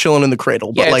slumber, or they're chilling in the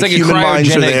cradle. But it's like human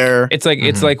minds are there. It's like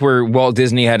it's like where Walt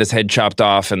Disney had his head chopped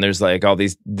off, and there's like all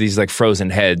these like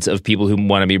frozen heads of people who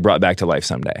want to be brought back to life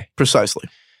someday. Precisely.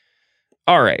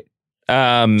 All right.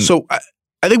 So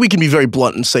I think we can be very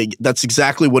blunt and say that's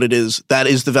exactly what it is. That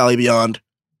is the Valley Beyond.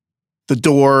 The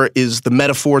door is the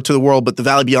metaphor to the world, but the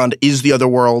Valley Beyond is the other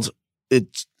world.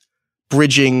 It's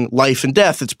bridging life and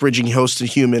death. It's bridging host and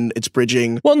human. It's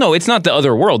bridging... Well, no, it's not the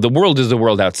other world. The world is the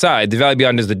world outside. The Valley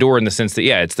Beyond is the door in the sense that,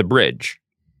 it's the bridge.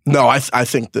 No, I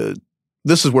think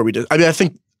this is where we did. I mean, I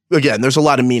think, again, there's a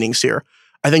lot of meanings here.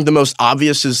 I think the most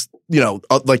obvious is,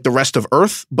 like the rest of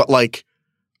Earth, but like,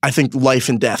 I think life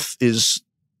and death is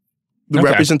the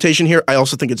representation here. I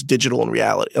also think it's digital and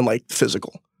reality and like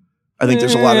physical. I think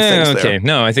there's a lot of things there.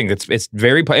 No, I think it's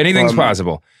very, anything's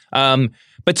possible.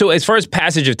 But so as far as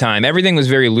passage of time, everything was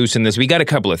very loose in this. We got a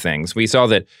couple of things. We saw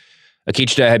that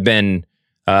Kiksuya had been,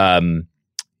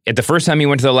 at the first time he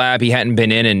went to the lab, he hadn't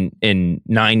been in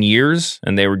 9 years.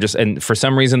 And they were and for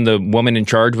some reason, the woman in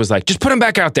charge was like, just put him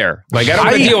back out there. Like, I don't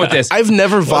want to deal with this. I've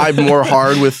never vibed more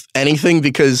hard with anything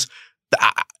because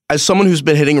as someone who's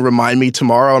been hitting Remind Me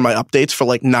Tomorrow on my updates for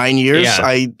like 9 years,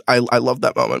 I love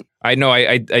that moment. I know.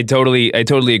 I totally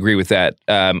agree with that.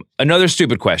 Another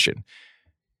stupid question.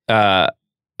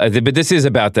 But this is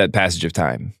about that passage of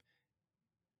time.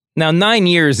 Now, 9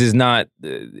 years is not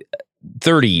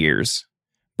 30 years,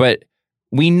 but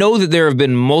we know that there have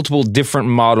been multiple different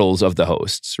models of the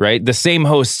hosts, right? The same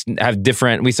hosts have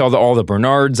different, we saw all the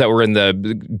Bernards that were in the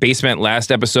basement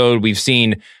last episode. We've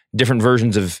seen different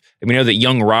versions of, we know that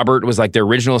young Robert was like the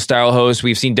original style host.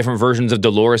 We've seen different versions of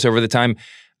Dolores over the time.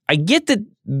 I get that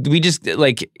we just,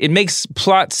 like, it makes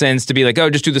plot sense to be like,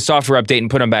 just do the software update and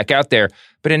put them back out there.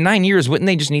 But in 9 years, wouldn't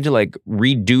they just need to, like,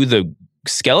 redo the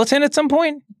skeleton at some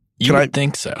point? You would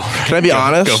think so. Can I be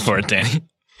honest? Go for it, Danny.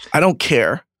 I don't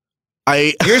care.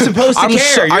 You're supposed to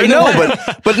care. I know,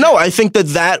 but no, I think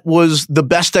that was the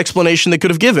best explanation they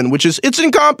could have given, which is it's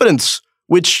incompetence,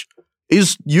 which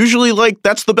is usually like,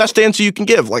 that's the best answer you can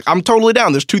give. Like, I'm totally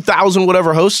down. There's 2,000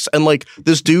 whatever hosts, and like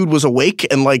this dude was awake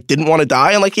and like didn't want to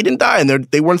die, and like he didn't die, and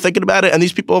they weren't thinking about it. And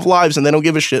these people have lives, and they don't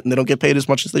give a shit, and they don't get paid as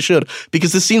much as they should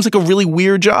because this seems like a really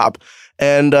weird job.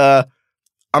 And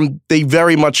they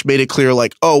very much made it clear,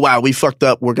 like, oh wow, we fucked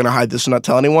up. We're gonna hide this and not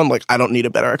tell anyone. Like, I don't need a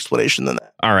better explanation than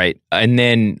that. All right, and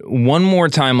then one more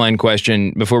timeline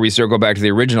question before we circle back to the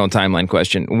original timeline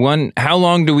question. One, how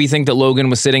long do we think that Logan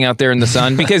was sitting out there in the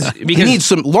sun? Because he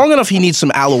needs long enough. He needs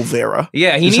some aloe vera.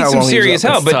 Yeah, he needs some serious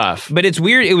help. But it's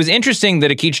weird. It was interesting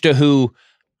that Kiksuya, who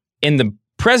in the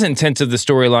present tense of the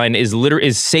storyline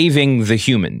is saving the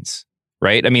humans,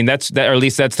 right? I mean, or at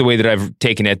least that's the way that I've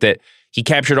taken it. That he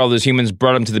captured all those humans,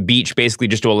 brought them to the beach, basically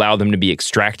just to allow them to be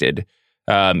extracted.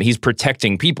 He's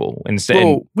protecting people instead.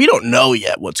 Well, we don't know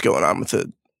yet what's going on with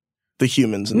the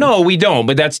humans. No, we don't,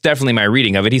 but that's definitely my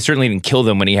reading of it. He certainly didn't kill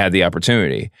them when he had the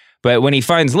opportunity. But when he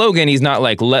finds Logan, he's not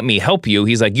like, let me help you.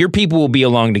 He's like, your people will be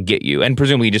along to get you. And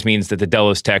presumably he just means that the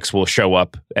Delos techs will show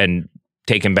up and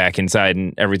take him back inside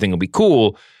and everything will be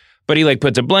cool. But he like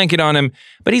puts a blanket on him.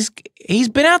 But he's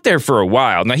been out there for a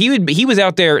while. Now he was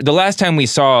out there the last time we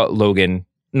saw Logan,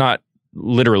 not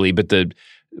literally, but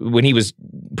when he was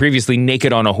previously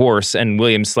naked on a horse and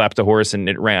William slapped the horse and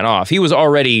it ran off. He was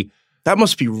already that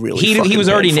must be really he was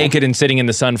already painful. naked and sitting in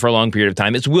the sun for a long period of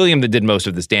time. It's William that did most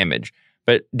of this damage.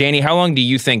 But Danny, how long do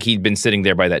you think he'd been sitting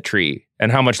there by that tree?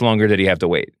 And how much longer did he have to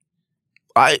wait?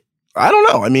 I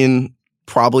don't know. I mean,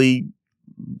 probably,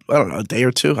 I don't know, a day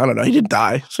or two. I don't know. He didn't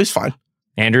die, so he's fine.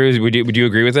 Andrew, would you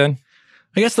agree with that?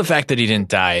 I guess the fact that he didn't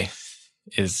die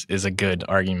is a good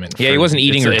argument. Yeah, he wasn't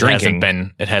eating or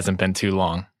drinking. It hasn't been too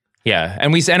long. Yeah,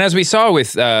 and as we saw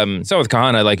with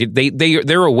Kahana, like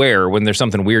they're aware when there's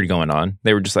something weird going on.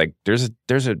 They were just like, there's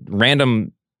a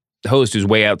random host who's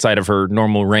way outside of her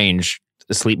normal range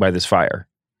asleep by this fire.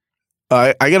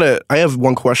 I have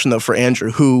one question though for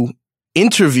Andrew, who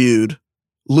interviewed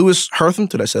Louis Hertham.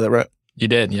 Did I say that right? You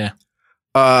did, yeah.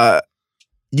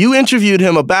 You interviewed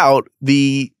him about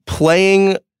the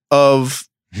playing of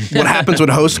what happens when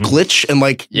hosts glitch and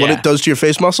what it does to your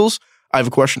face muscles. I have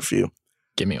a question for you.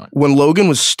 Give me one. When Logan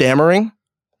was stammering,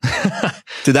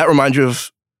 did that remind you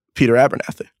of Peter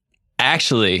Abernathy?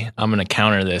 Actually, I'm going to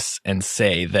counter this and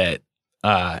say that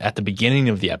at the beginning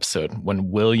of the episode,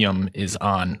 when William is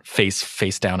on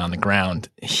face down on the ground,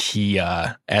 he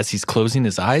as he's closing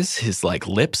his eyes, his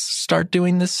lips start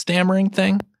doing this stammering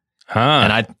thing. Huh.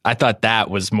 And I thought that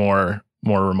was more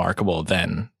remarkable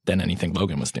than anything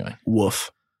Logan was doing. Woof.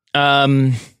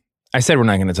 I said we're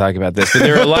not going to talk about this, but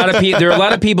there are a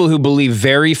lot of people who believe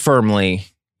very firmly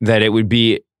that it would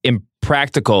be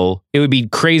impractical. It would be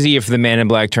crazy if the Man in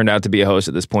Black turned out to be a host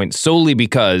at this point, solely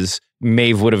because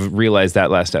Maeve would have realized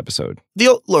that last episode.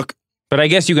 Look, but I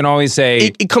guess you can always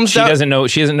say it comes she down, doesn't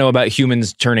know about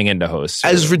humans turning into hosts.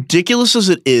 As ridiculous as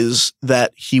it is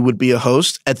that he would be a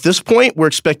host, at this point we're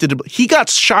expected to. He got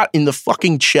shot in the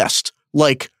fucking chest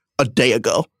like a day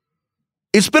ago.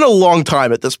 It's been a long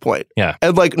time at this point. Yeah.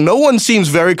 And no one seems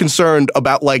very concerned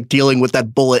about dealing with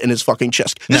that bullet in his fucking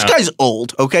chest. This guy's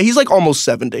old, okay? He's almost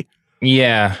 70.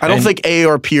 Yeah. I don't think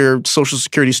AARP or Social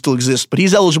Security still exists, but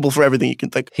he's eligible for everything you can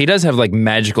think. He does have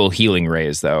magical healing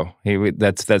rays though.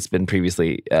 That's been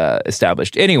previously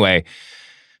established. Anyway,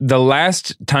 the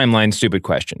last timeline stupid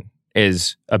question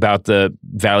is about the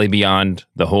valley beyond,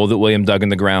 the hole that William dug in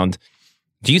the ground.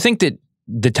 Do you think that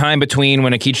the time between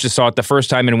when Akecheta saw it the first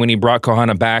time and when he brought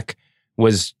Kahana back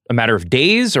was a matter of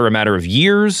days or a matter of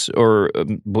years or,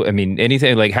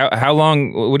 anything? How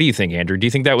long, what do you think, Andrew? Do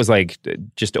you think that was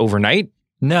just overnight?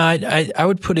 No, I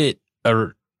would put it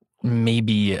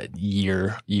maybe a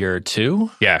year or two.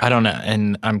 Yeah. I don't know.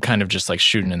 And I'm kind of just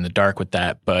shooting in the dark with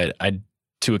that, but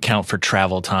to account for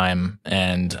travel time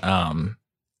and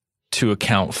to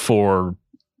account for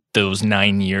those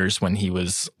 9 years when he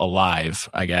was alive,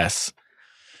 I guess.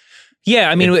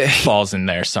 Yeah, it falls in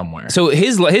there somewhere. So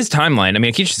his timeline,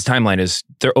 Akecheta's timeline is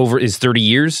 30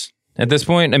 years at this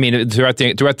point. Throughout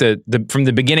the from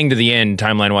the beginning to the end,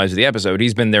 timeline wise of the episode,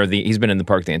 he's been there. He's been in the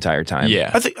park the entire time.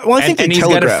 Yeah, I think they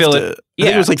telegraphed it. I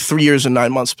think it was 3 years and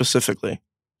 9 months specifically.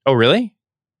 Oh, really?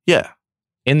 Yeah.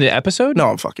 In the episode? No,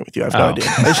 I'm fucking with you. I have no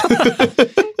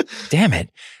idea. Damn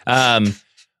it.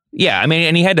 Yeah,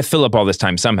 and he had to fill up all this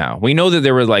time somehow. We know that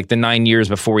there were the 9 years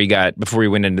before he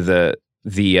went into the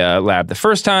lab the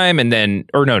first time, and then,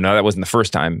 or no, that wasn't the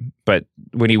first time, but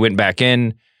when he went back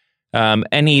in,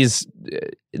 and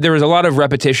there was a lot of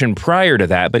repetition prior to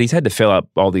that, but he's had to fill up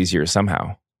all these years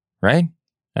somehow, right?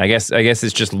 I guess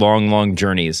it's just long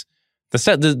journeys.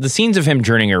 The scenes of him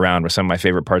journeying around were some of my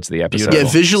favorite parts of the episode. Yeah,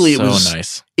 visually so it was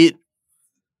nice. It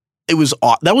was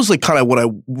that was kind of what I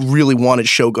really wanted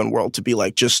Shogun World to be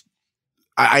like. Just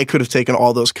I could have taken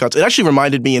all those cuts. It actually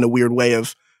reminded me in a weird way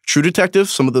of True Detective,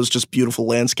 some of those just beautiful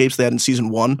landscapes they had in season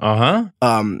 1. A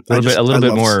little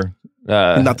bit more.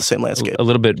 Not the same landscape. A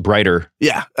little bit brighter.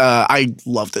 Yeah, I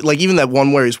loved it. Even that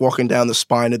one where he's walking down the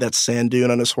spine of that sand dune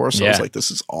on his horse. I was like,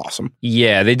 this is awesome.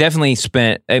 Yeah, they definitely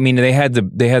spent. They had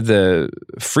the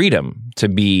freedom to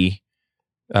be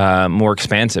more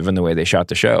expansive in the way they shot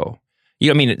the show.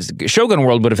 Shogun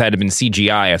World would have had to been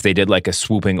CGI if they did a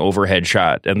swooping overhead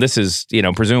shot, and this is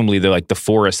presumably the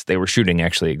forest they were shooting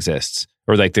actually exists.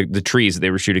 Or the trees that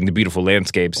they were shooting, the beautiful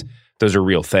landscapes, those are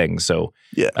real things. So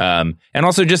yeah, and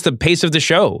also just the pace of the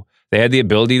show. They had the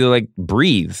ability to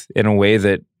breathe in a way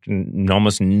that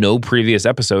almost no previous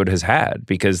episode has had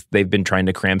because they've been trying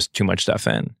to cram too much stuff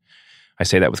in. I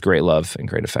say that with great love and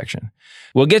great affection.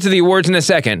 We'll get to the awards in a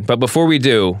second, but before we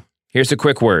do, here's a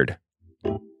quick word.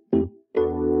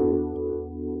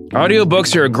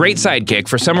 Audiobooks are a great sidekick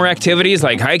for summer activities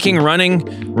like hiking,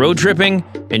 running, road tripping,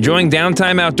 enjoying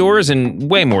downtime outdoors, and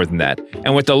way more than that.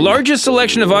 And with the largest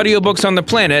selection of audiobooks on the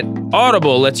planet,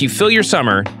 Audible lets you fill your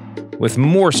summer with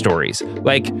more stories.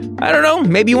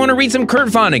 Maybe you want to read some Kurt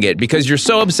Vonnegut because you're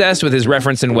so obsessed with his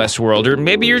reference in Westworld, or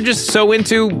maybe you're just so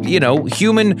into,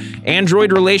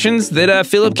 human-android relations that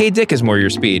Philip K. Dick is more your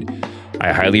speed.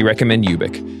 I highly recommend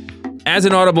Ubik. As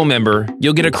an Audible member,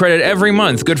 you'll get a credit every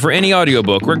month, good for any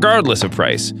audiobook, regardless of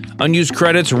price. Unused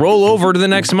credits roll over to the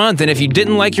next month, and if you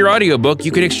didn't like your audiobook,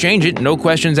 you could exchange it, no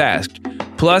questions asked.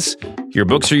 Plus, your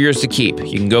books are yours to keep.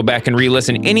 You can go back and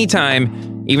re-listen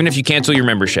anytime, even if you cancel your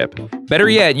membership. Better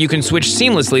yet, you can switch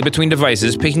seamlessly between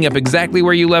devices, picking up exactly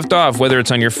where you left off, whether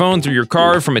it's on your phone, through your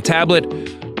car, from a tablet,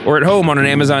 or at home on an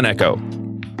Amazon Echo.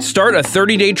 Start a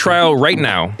 30-day trial right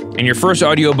now, and your first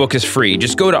audiobook is free.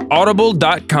 Just go to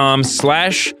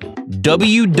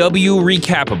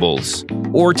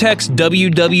audible.com/WWRecapables or text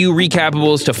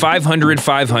WWRecapables to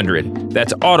 500-500.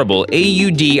 That's Audible,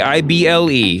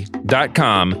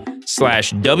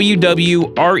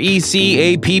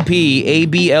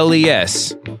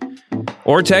 AUDIBLE.com/WWRECAPPABLES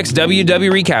or text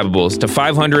WWRecapables to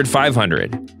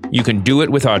 500-500. You can do it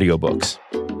with audiobooks.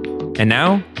 And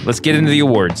now, let's get into the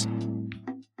awards.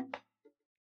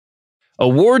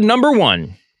 Award number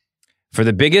 1 for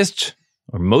the biggest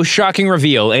or most shocking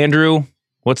reveal. Andrew,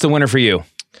 what's the winner for you?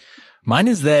 Mine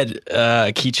is that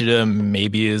Kiksuya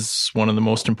maybe is one of the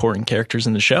most important characters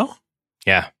in the show.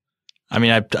 Yeah. I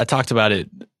mean, I talked about it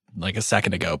like a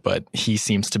second ago, but he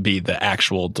seems to be the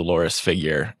actual Dolores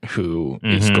figure who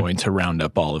is going to round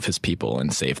up all of his people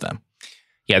and save them.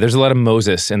 Yeah, there's a lot of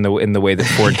Moses in the way that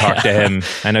Ford talked to him.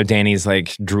 I know Danny's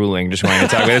like drooling just wanting to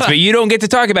talk about this, but you don't get to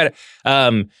talk about it.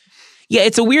 Yeah,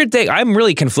 it's a weird thing. I'm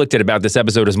really conflicted about this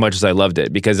episode as much as I loved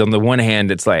it, because on the one hand,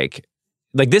 it's like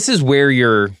this is where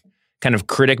your kind of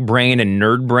critic brain and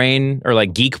nerd brain, or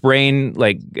like geek brain,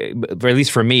 like, or at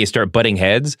least for me, start butting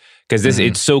heads, because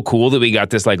it's so cool that we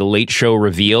got this like late show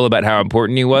reveal about how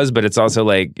important he was, but it's also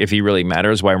like, if he really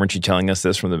matters, why weren't you telling us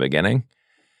this from the beginning?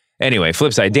 Anyway,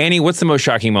 flip side. Danny, what's the most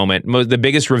shocking moment, the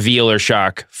biggest reveal or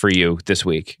shock for you this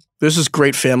week? There's this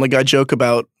great Family Guy joke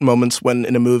about moments when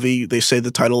in a movie they say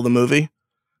the title of the movie.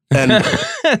 And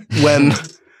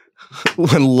when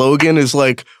Logan is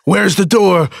like, "Where's the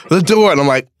door? The door." And I'm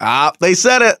like, they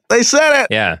said it. They said it.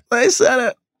 Yeah. They said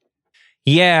it.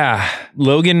 Yeah.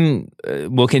 Logan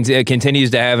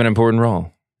continues to have an important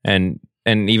role. And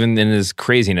even in his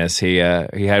craziness, he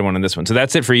had one in this one. So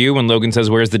that's it for you when Logan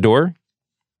says, "Where's the door?"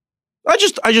 I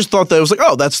just thought that it was like,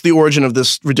 oh, that's the origin of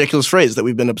this ridiculous phrase that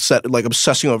we've been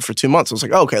obsessing over for 2 months. I was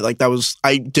like, oh, okay, like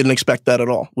I didn't expect that at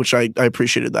all, which I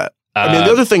appreciated that. I mean,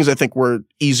 the other things I think were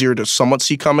easier to somewhat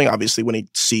see coming. Obviously, when he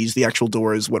sees the actual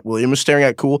door is what William is staring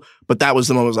at, cool. But that was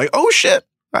the moment I was like, oh shit,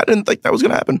 I didn't think that was going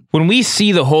to happen. When we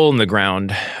see the hole in the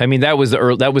ground, I mean, that was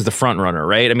the front runner,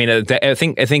 right? I mean, I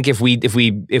think if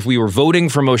we were voting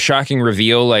for most shocking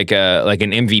reveal, like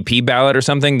an MVP ballot or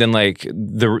something, then like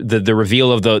the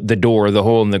reveal of the door, the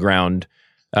hole in the ground,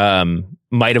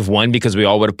 might have won, because we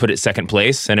all would have put it second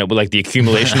place, and it would, like, the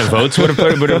accumulation of votes would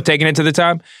have taken it to the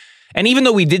top. And even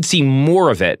though we did see more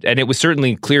of it, and it was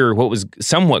certainly clear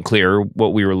somewhat clear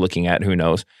what we were looking at, who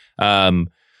knows?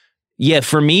 Yeah,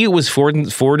 for me, it was Ford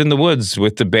in the woods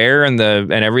with the bear and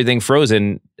everything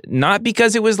frozen. Not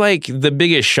because it was like the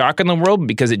biggest shock in the world, but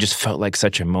because it just felt like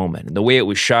such a moment. And the way it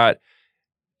was shot,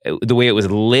 the way it was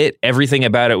lit, everything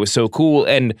about it was so cool.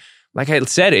 And like I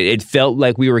said, it felt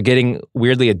like we were getting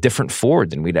weirdly a different Ford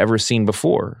than we'd ever seen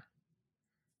before.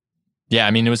 Yeah,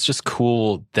 I mean, it was just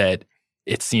cool that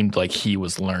it seemed like he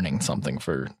was learning something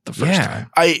for the first time.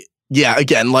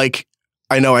 Again, like,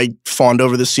 I know I fawned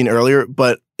over this scene earlier,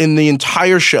 but in the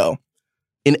entire show,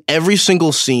 in every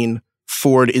single scene,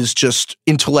 Ford is just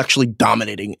intellectually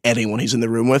dominating anyone he's in the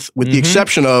room with the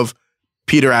exception of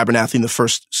Peter Abernathy in the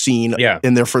first scene,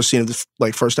 in their first scene of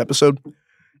the first episode.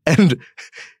 And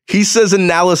he says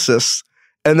analysis,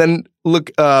 and then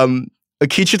look,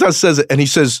 Akichita says it, and he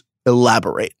says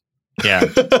elaborate. Yeah.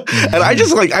 And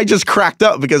I just cracked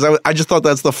up, because I just thought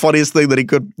that's the funniest thing that he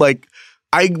could, like,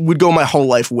 I would go my whole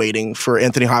life waiting for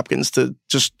Anthony Hopkins to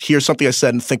just hear something I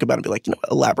said and think about it and be like,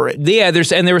 elaborate. Yeah,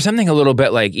 there was something a little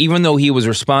bit like, even though he was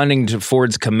responding to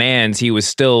Ford's commands, he was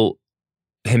still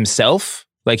himself.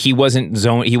 Like, he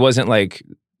wasn't like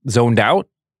zoned out.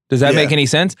 Does that make any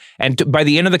sense? And by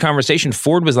the end of the conversation,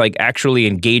 Ford was like actually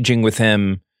engaging with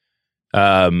him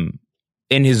in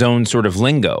his own sort of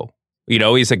lingo. You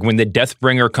know, he's like, when the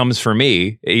Deathbringer comes for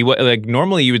me, like,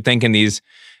 normally you would think in these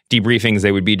debriefings,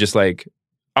 they would be just like,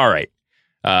 all right,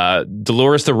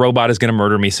 Dolores the robot is going to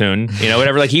murder me soon. You know,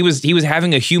 whatever. Like, he was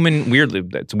having a human,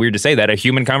 it's weird to say that, a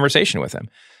human conversation with him.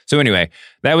 So anyway,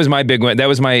 that was my big one. That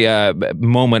was my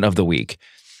moment of the week.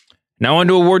 Now on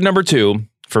to award number 2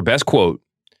 for best quote.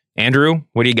 Andrew,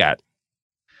 what do you got?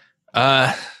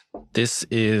 This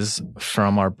is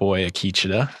from our boy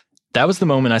Akichita. That was the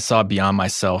moment I saw beyond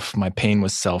myself. My pain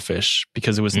was selfish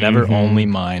because it was never only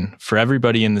mine. For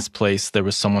everybody in this place, there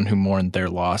was someone who mourned their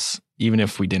loss, even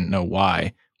if we didn't know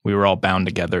why. We were all bound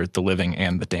together, the living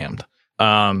and the damned.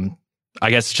 I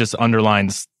guess it just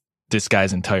underlines this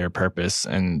guy's entire purpose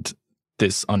and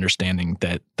this understanding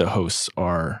that the hosts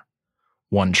are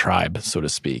one tribe, so to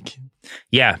speak.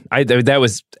 Yeah, that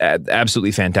was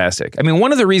absolutely fantastic. I mean,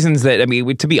 one of the reasons that,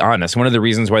 to be honest, one of the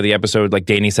reasons why the episode, like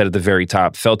Danny said at the very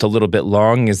top, felt a little bit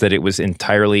long is that it was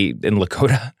entirely in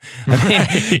Lakota.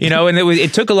 And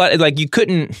it took a lot, like you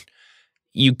couldn't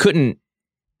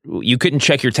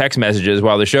check your text messages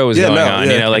while the show was going on.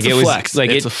 Yeah. It's a flex.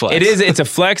 It's a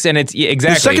flex, and it's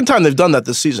exactly the second time they've done that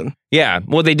this season. Yeah,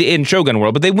 well, they did in Shogun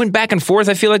World, but they went back and forth.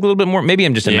 I feel like a little bit more. Maybe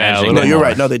I'm just imagining. No, you're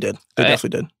right. No, they did. They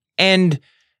definitely did. And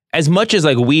as much as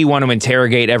like we want to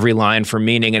interrogate every line for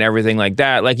meaning and everything like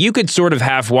that, like you could sort of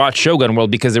half watch Shogun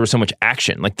World because there was so much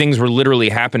action. Like things were literally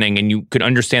happening, and you could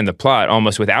understand the plot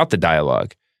almost without the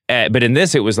dialogue. But in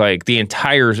this, it was like the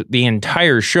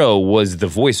entire show was the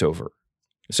voiceover.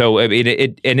 So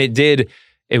it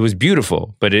was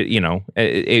beautiful, but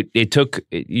it took,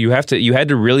 you had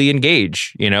to really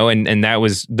engage, and that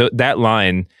was that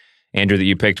line, Andrew, that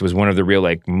you picked was one of the real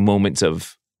like moments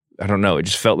of, I don't know, it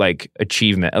just felt like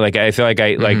achievement. Like I feel like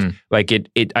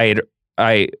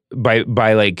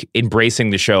by like embracing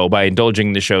the show, by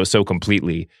indulging the show so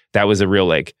completely, that was a real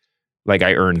like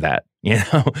I earned that, Danny,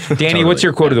 totally. What's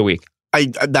your quote of the week?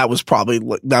 That was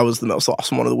the most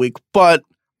awesome one of the week, but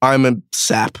I'm a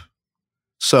sap,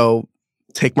 so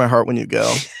take my heart when you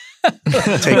go.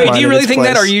 Wait, do you really think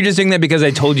that? Or are you just saying that because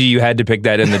I told you had to pick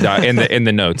that in the in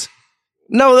the notes?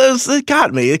 No, it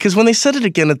got me because when they said it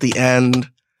again at the end,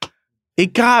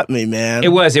 it got me, man. It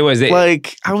was.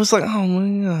 Like I was like, oh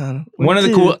my god. One of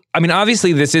the cool. I mean,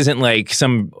 obviously, this isn't like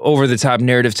some over the top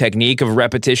narrative technique of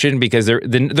repetition because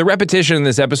the repetition in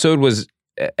this episode was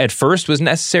at first was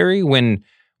necessary when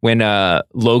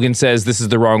Logan says this is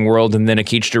the wrong world, and then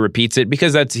Akichita repeats it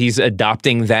because he's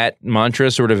adopting that mantra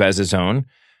sort of as his own.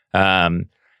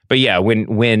 But yeah,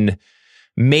 when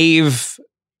Maeve,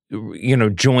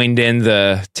 joined in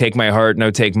the take my heart, no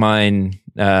take mine,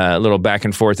 little back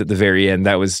and forth at the very end,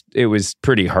 it was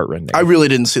pretty heartrending. I really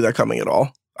didn't see that coming at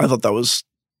all. I thought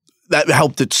that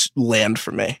helped it land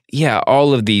for me. Yeah,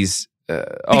 all of these.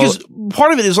 Because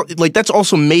part of it is like, that's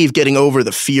also Maeve getting over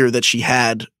the fear that she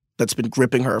had that's been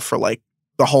gripping her for like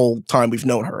the whole time we've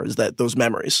known her, is that those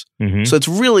memories. Mm-hmm. So it's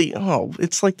really,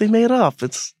 it's like they made up.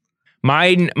 It's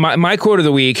my quote of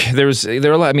the week. There was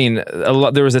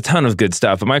a ton of good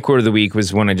stuff, but my quote of the week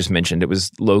was one I just mentioned. It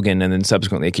was Logan, and then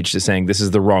subsequently Akichita saying, "This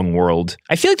is the wrong world."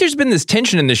 I feel like there's been this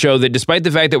tension in the show that despite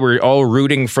the fact that we're all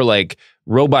rooting for like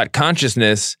robot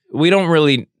consciousness, we don't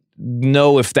really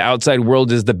know if the outside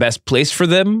world is the best place for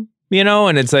them.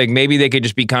 And it's like maybe they could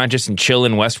just be conscious and chill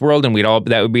in Westworld, and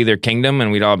that would be their kingdom,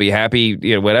 and we'd all be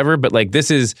happy, whatever. But like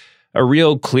this is a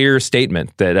real clear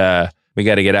statement that we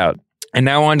got to get out. And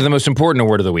now on to the most important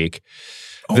award of the week.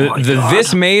 The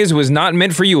This Maze Was Not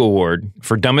Meant for You award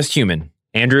for Dumbest Human.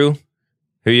 Andrew,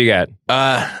 who you got?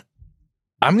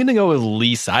 I'm going to go with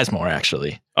Lee Sizemore,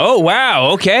 actually. Oh,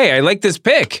 wow. Okay. I like this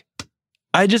pick.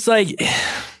 I just like,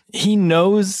 he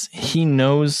knows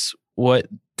what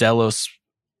Delos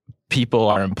people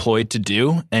are employed to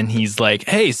do. And he's like,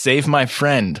 hey, save my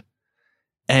friend.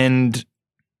 And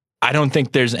I don't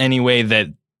think there's any way that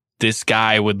this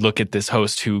guy would look at this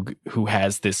host who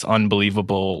has this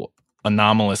unbelievable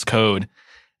anomalous code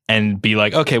and be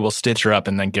like, okay, we'll stitch her up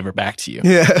and then give her back to you.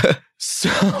 Yeah.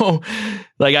 So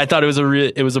like, I thought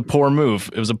it was a poor move.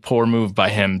 It was a poor move by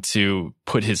him to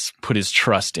put his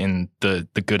trust in the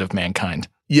good of mankind.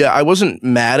 Yeah, I wasn't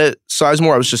mad at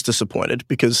Sizemore. I was just disappointed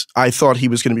because I thought he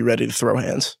was going to be ready to throw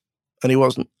hands, and he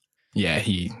wasn't. Yeah,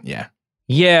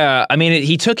 Yeah, I mean,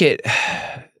 he took it.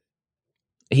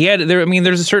 He had there. I mean,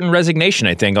 there's a certain resignation,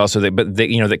 I think, also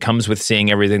that comes with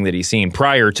seeing everything that he's seen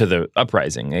prior to the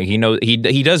uprising.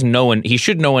 He does know, and he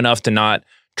should know enough to not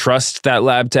trust that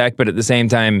lab tech, but at the same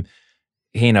time,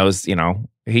 he knows.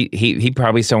 He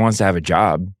probably still wants to have a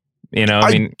job.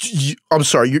 I'm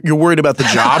sorry, you're worried about the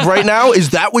job right now?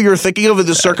 Is that what you're thinking of in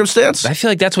this circumstance? I feel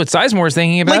like that's what Sizemore is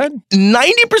thinking about. Like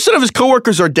 90% of his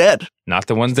coworkers are dead. Not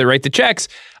the ones that write the checks.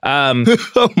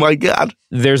 Oh my God.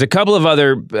 There's a couple of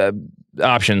other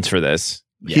options for this.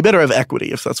 Yeah. He better have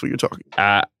equity if that's what you're talking.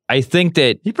 I think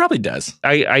that he probably does.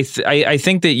 I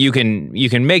think that you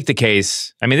can make the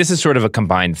case. I mean, this is sort of a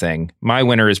combined thing. My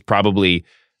winner are probably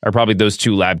those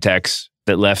two lab techs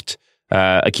that left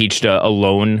Akichita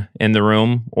alone in the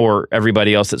room, or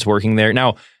everybody else that's working there.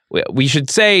 Now, we should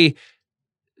say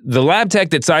the lab tech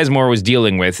that Sizemore was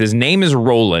dealing with, his name is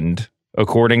Roland,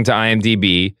 according to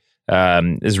IMDb.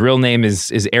 His real name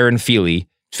is Aaron Feely.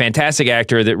 Fantastic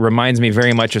actor that reminds me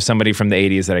very much of somebody from the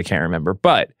 80s that I can't remember.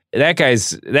 But that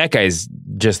guy's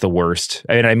just the worst.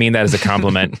 I mean that as a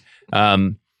compliment.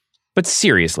 But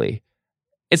seriously,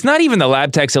 it's not even the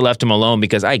lab techs that left him alone,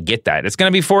 because I get that. It's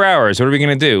going to be 4 hours. What are we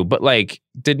going to do? But like,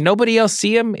 did nobody else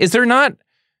see him? Is there not?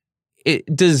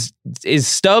 Is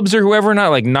Stubbs or whoever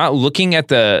not looking at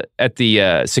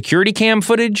the security cam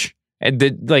footage?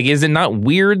 Is it not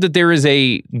weird that there is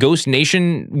a Ghost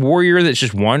Nation warrior that's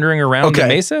just wandering around the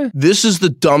mesa? This is the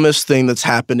dumbest thing that's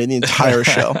happened in the entire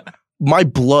show. My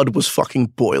blood was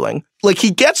fucking boiling. Like,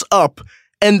 he gets up,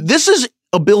 and this is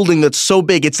a building that's so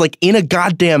big, it's like in a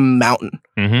goddamn mountain,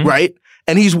 right?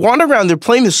 And he's wandering around. They're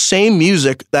playing the same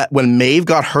music that when Maeve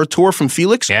got her tour from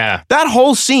Felix. Yeah. That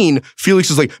whole scene, Felix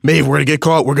is like, Maeve, we're going to get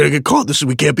caught. We're going to get caught.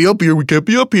 We can't be up here. We can't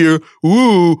be up here.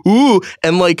 Ooh, ooh.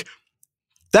 And like,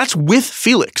 that's with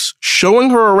Felix showing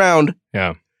her around.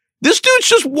 Yeah. This dude's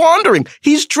just wandering.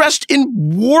 He's dressed in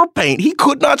war paint. He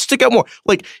could not stick out more.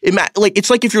 Like,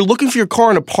 it's like if you're looking for your car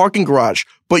in a parking garage,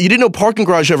 but you didn't know parking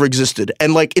garage ever existed.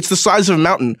 And like, it's the size of a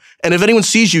mountain. And if anyone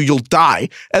sees you, you'll die.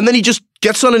 And then he just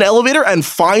gets on an elevator and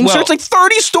finds her. It's like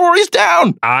 30 stories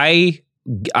down. I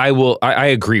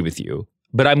agree with you,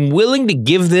 but I'm willing to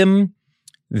give them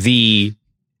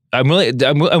I'm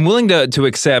willing to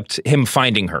accept him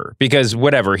finding her, because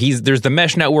whatever, there's the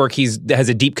mesh network. Has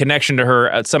a deep connection to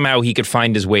her. Somehow he could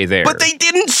find his way there. But they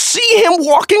didn't see him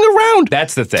walking around.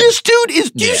 That's the thing. This dude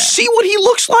is. Do you see what he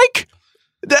looks like?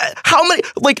 How many?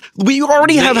 Like, we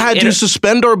already have had to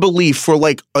suspend our belief for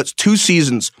like 2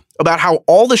 seasons about how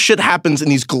all the shit happens in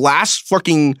these glass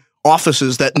fucking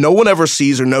offices that no one ever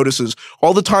sees or notices.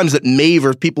 All the times that Maeve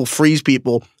or people freeze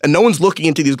people and no one's looking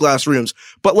into these glass rooms.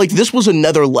 But like, this was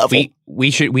another level.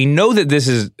 We know that this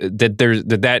is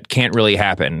that can't really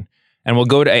happen. And we'll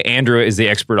go to Andrew is the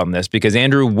expert on this, because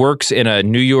Andrew works in a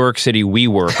New York City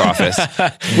WeWork office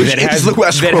which has the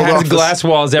Westworld office. Glass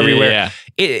walls everywhere. Yeah.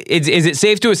 Is it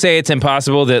safe to say it's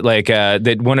impossible that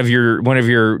that one of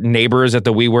your neighbors at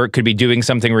the WeWork could be doing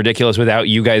something ridiculous without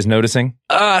you guys noticing?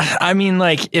 I mean,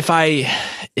 like, if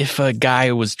a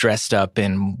guy was dressed up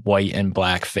in white and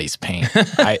black face paint,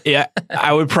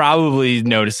 I would probably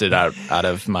notice it out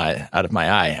of my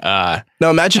eye. Now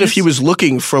imagine if he was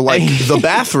looking for like the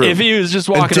bathroom. If he was just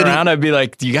walking around, I'd be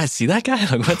like, "Do you guys see that guy?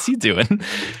 Like, what's he doing?"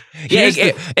 Yeah,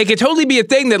 it could totally be a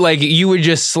thing that like you would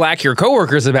just slack your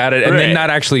coworkers about it and then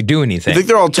not actually do anything. You think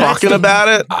they're all talking about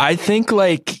it? I think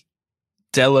like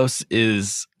Delos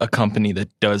is a company that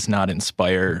does not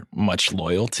inspire much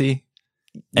loyalty.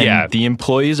 And the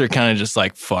employees are kind of just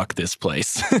like, fuck this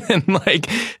place. And like,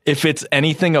 if it's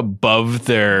anything above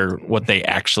what they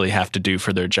actually have to do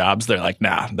for their jobs, they're like,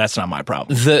 nah, that's not my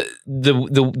problem.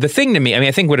 The thing to me, I mean,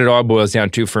 I think what it all boils down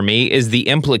to for me is the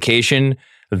implication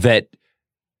that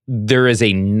there is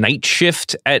a night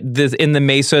shift in the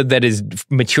Mesa that is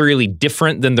materially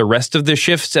different than the rest of the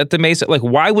shifts at the Mesa. Like,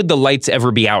 why would the lights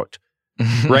ever be out?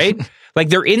 Right? Like,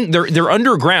 they're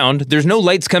underground. There's no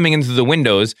lights coming into the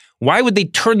windows. Why would they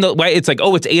turn it's like,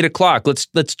 oh, it's 8 o'clock.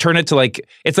 Let's turn it to like,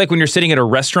 it's like when you're sitting at a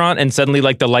restaurant and suddenly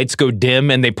like the lights go dim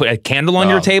and they put a candle on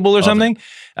your table or something.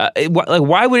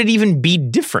 Why would it even be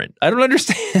different? I don't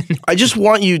understand. I just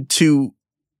want you to,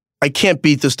 I can't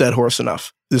beat this dead horse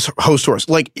enough. This host horse.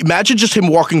 Like, imagine just him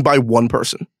walking by one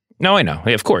person. No, I know.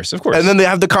 Yeah, of course. And then they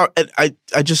have the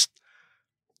I just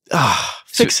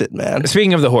fix it, man.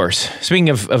 Speaking of the horse, speaking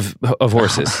of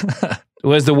horses,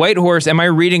 was the white horse? Am I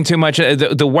reading too much?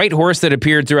 The white horse that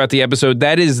appeared throughout the episode.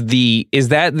 Is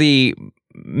that the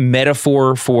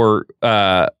metaphor for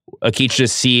Akicha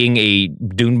seeing a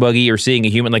dune buggy or seeing a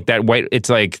human like that white? It's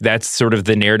like that's sort of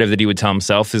the narrative that he would tell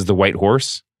himself is the white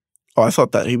horse. Oh, I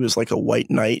thought that he was like a white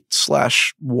knight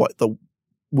 / what the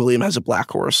William has a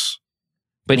black horse.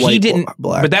 But white, he didn't.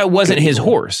 Black, but that wasn't his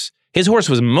horse. His horse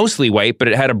was mostly white, but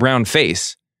it had a brown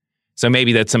face. So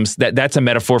maybe that's a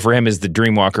metaphor for him as the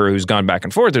dreamwalker who's gone back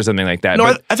and forth or something like that. No,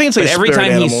 but, I think it's like spirit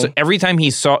animal.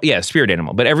 Spirit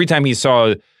animal. But every time he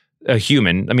saw a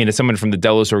human, I mean, as someone from the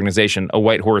Delos organization, a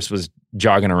white horse was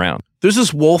jogging around. There's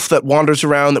this wolf that wanders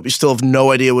around that we still have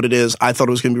no idea what it is. I thought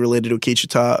it was going to be related to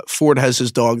Akichita. Ford has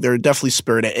his dog. They're definitely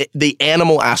spirit. The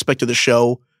animal aspect of the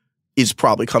show is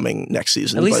probably coming next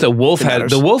season. At least the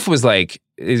wolf was like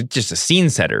just a scene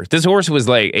setter. This horse was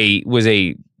like was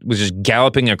just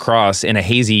galloping across in a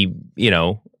hazy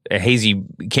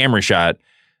camera shot,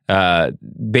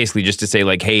 basically just to say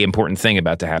like, hey, important thing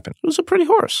about to happen. It was a pretty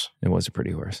horse. It was a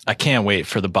pretty horse. I can't wait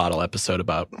for the bottle episode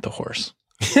about the horse.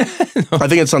 I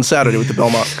think it's on Saturday with the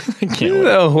Belmont.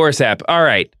 The horse app. All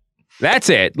right. That's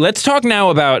it. Let's talk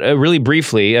now about really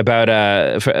briefly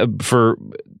about for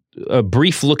a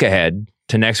brief look ahead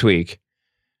to next week.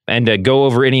 and go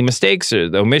over any mistakes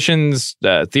or omissions,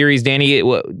 theories. Danny,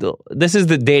 this is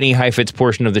the Danny Heifetz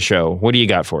portion of the show. What do you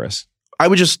got for us? I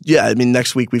would just,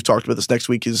 next week, we've talked about this. Next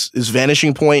week is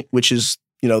Vanishing Point, which is,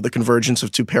 the convergence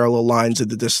of two parallel lines in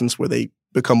the distance where they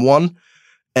become one.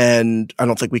 And I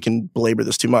don't think we can belabor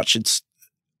this too much.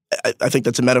 I think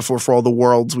that's a metaphor for all the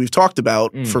worlds we've talked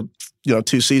about for,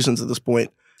 2 seasons at this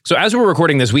point. So as we're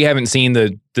recording this, we haven't seen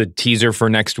the teaser for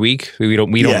next week. We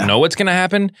don't know what's going to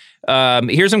happen.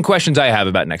 Here's some questions I have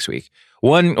about next week.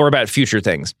 One, or about future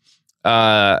things.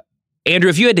 Andrew,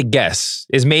 if you had to guess,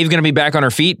 is Maeve going to be back on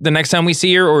her feet the next time we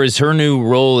see her, or is her new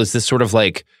role is this sort of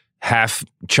like half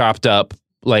chopped up,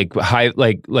 like high,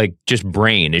 like just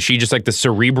brain? Is she just like the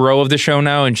cerebro of the show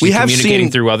now, and she's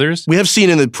communicating through others? We have seen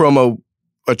in the promo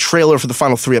a trailer for the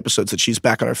final 3 episodes that she's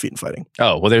back on her feet and fighting.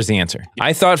 Oh, well, there's the answer.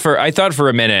 I thought for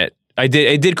a minute,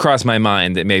 it did cross my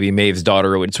mind that maybe Maeve's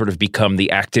daughter would sort of become the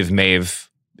active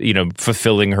Maeve,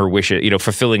 fulfilling her wishes,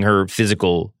 fulfilling her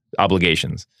physical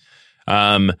obligations.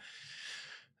 Man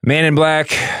in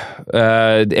Black,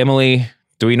 Emily,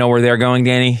 do we know where they're going,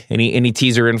 Danny? Any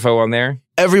teaser info on there?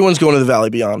 Everyone's going to the Valley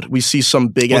Beyond. We see some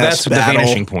big-ass that's battle. The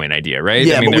Vanishing Point idea, right?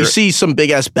 Yeah, but we see some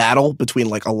big-ass battle between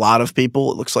like a lot of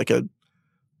people. It looks like a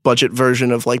budget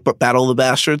version of like Battle of the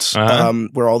Bastards,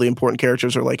 where all the important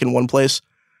characters are like in one place.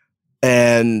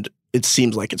 And it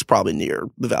seems like it's probably near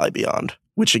the Valley Beyond,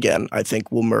 which again, I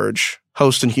think will merge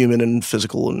host and human and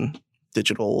physical and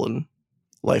digital and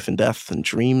life and death and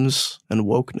dreams and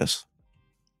wokeness.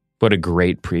 What a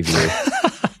great preview.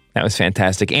 That was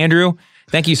fantastic. Andrew,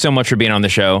 thank you so much for being on the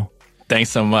show.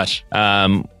 Thanks so much.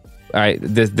 All right,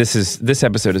 this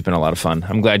episode has been a lot of fun.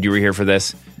 I'm glad you were here for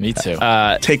this. Me too.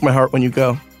 Take my heart when you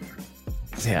go.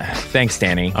 Yeah, thanks,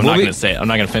 Danny. I'm not going to say it. I'm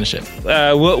not going to finish it.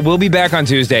 We'll be back on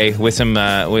Tuesday with some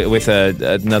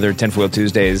another Tinfoil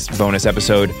Tuesdays bonus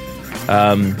episode.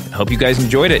 Hope you guys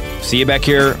enjoyed it. See you back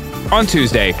here on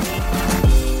Tuesday.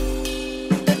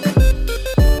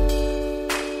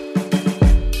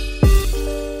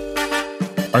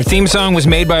 Our theme song was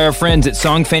made by our friends at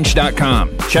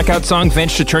songfinch.com. Check out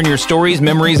Songfinch to turn your stories,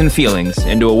 memories, and feelings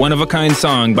into a one-of-a-kind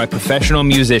song by professional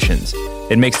musicians.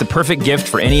 It makes the perfect gift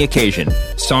for any occasion.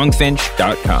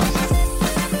 Songfinch.com.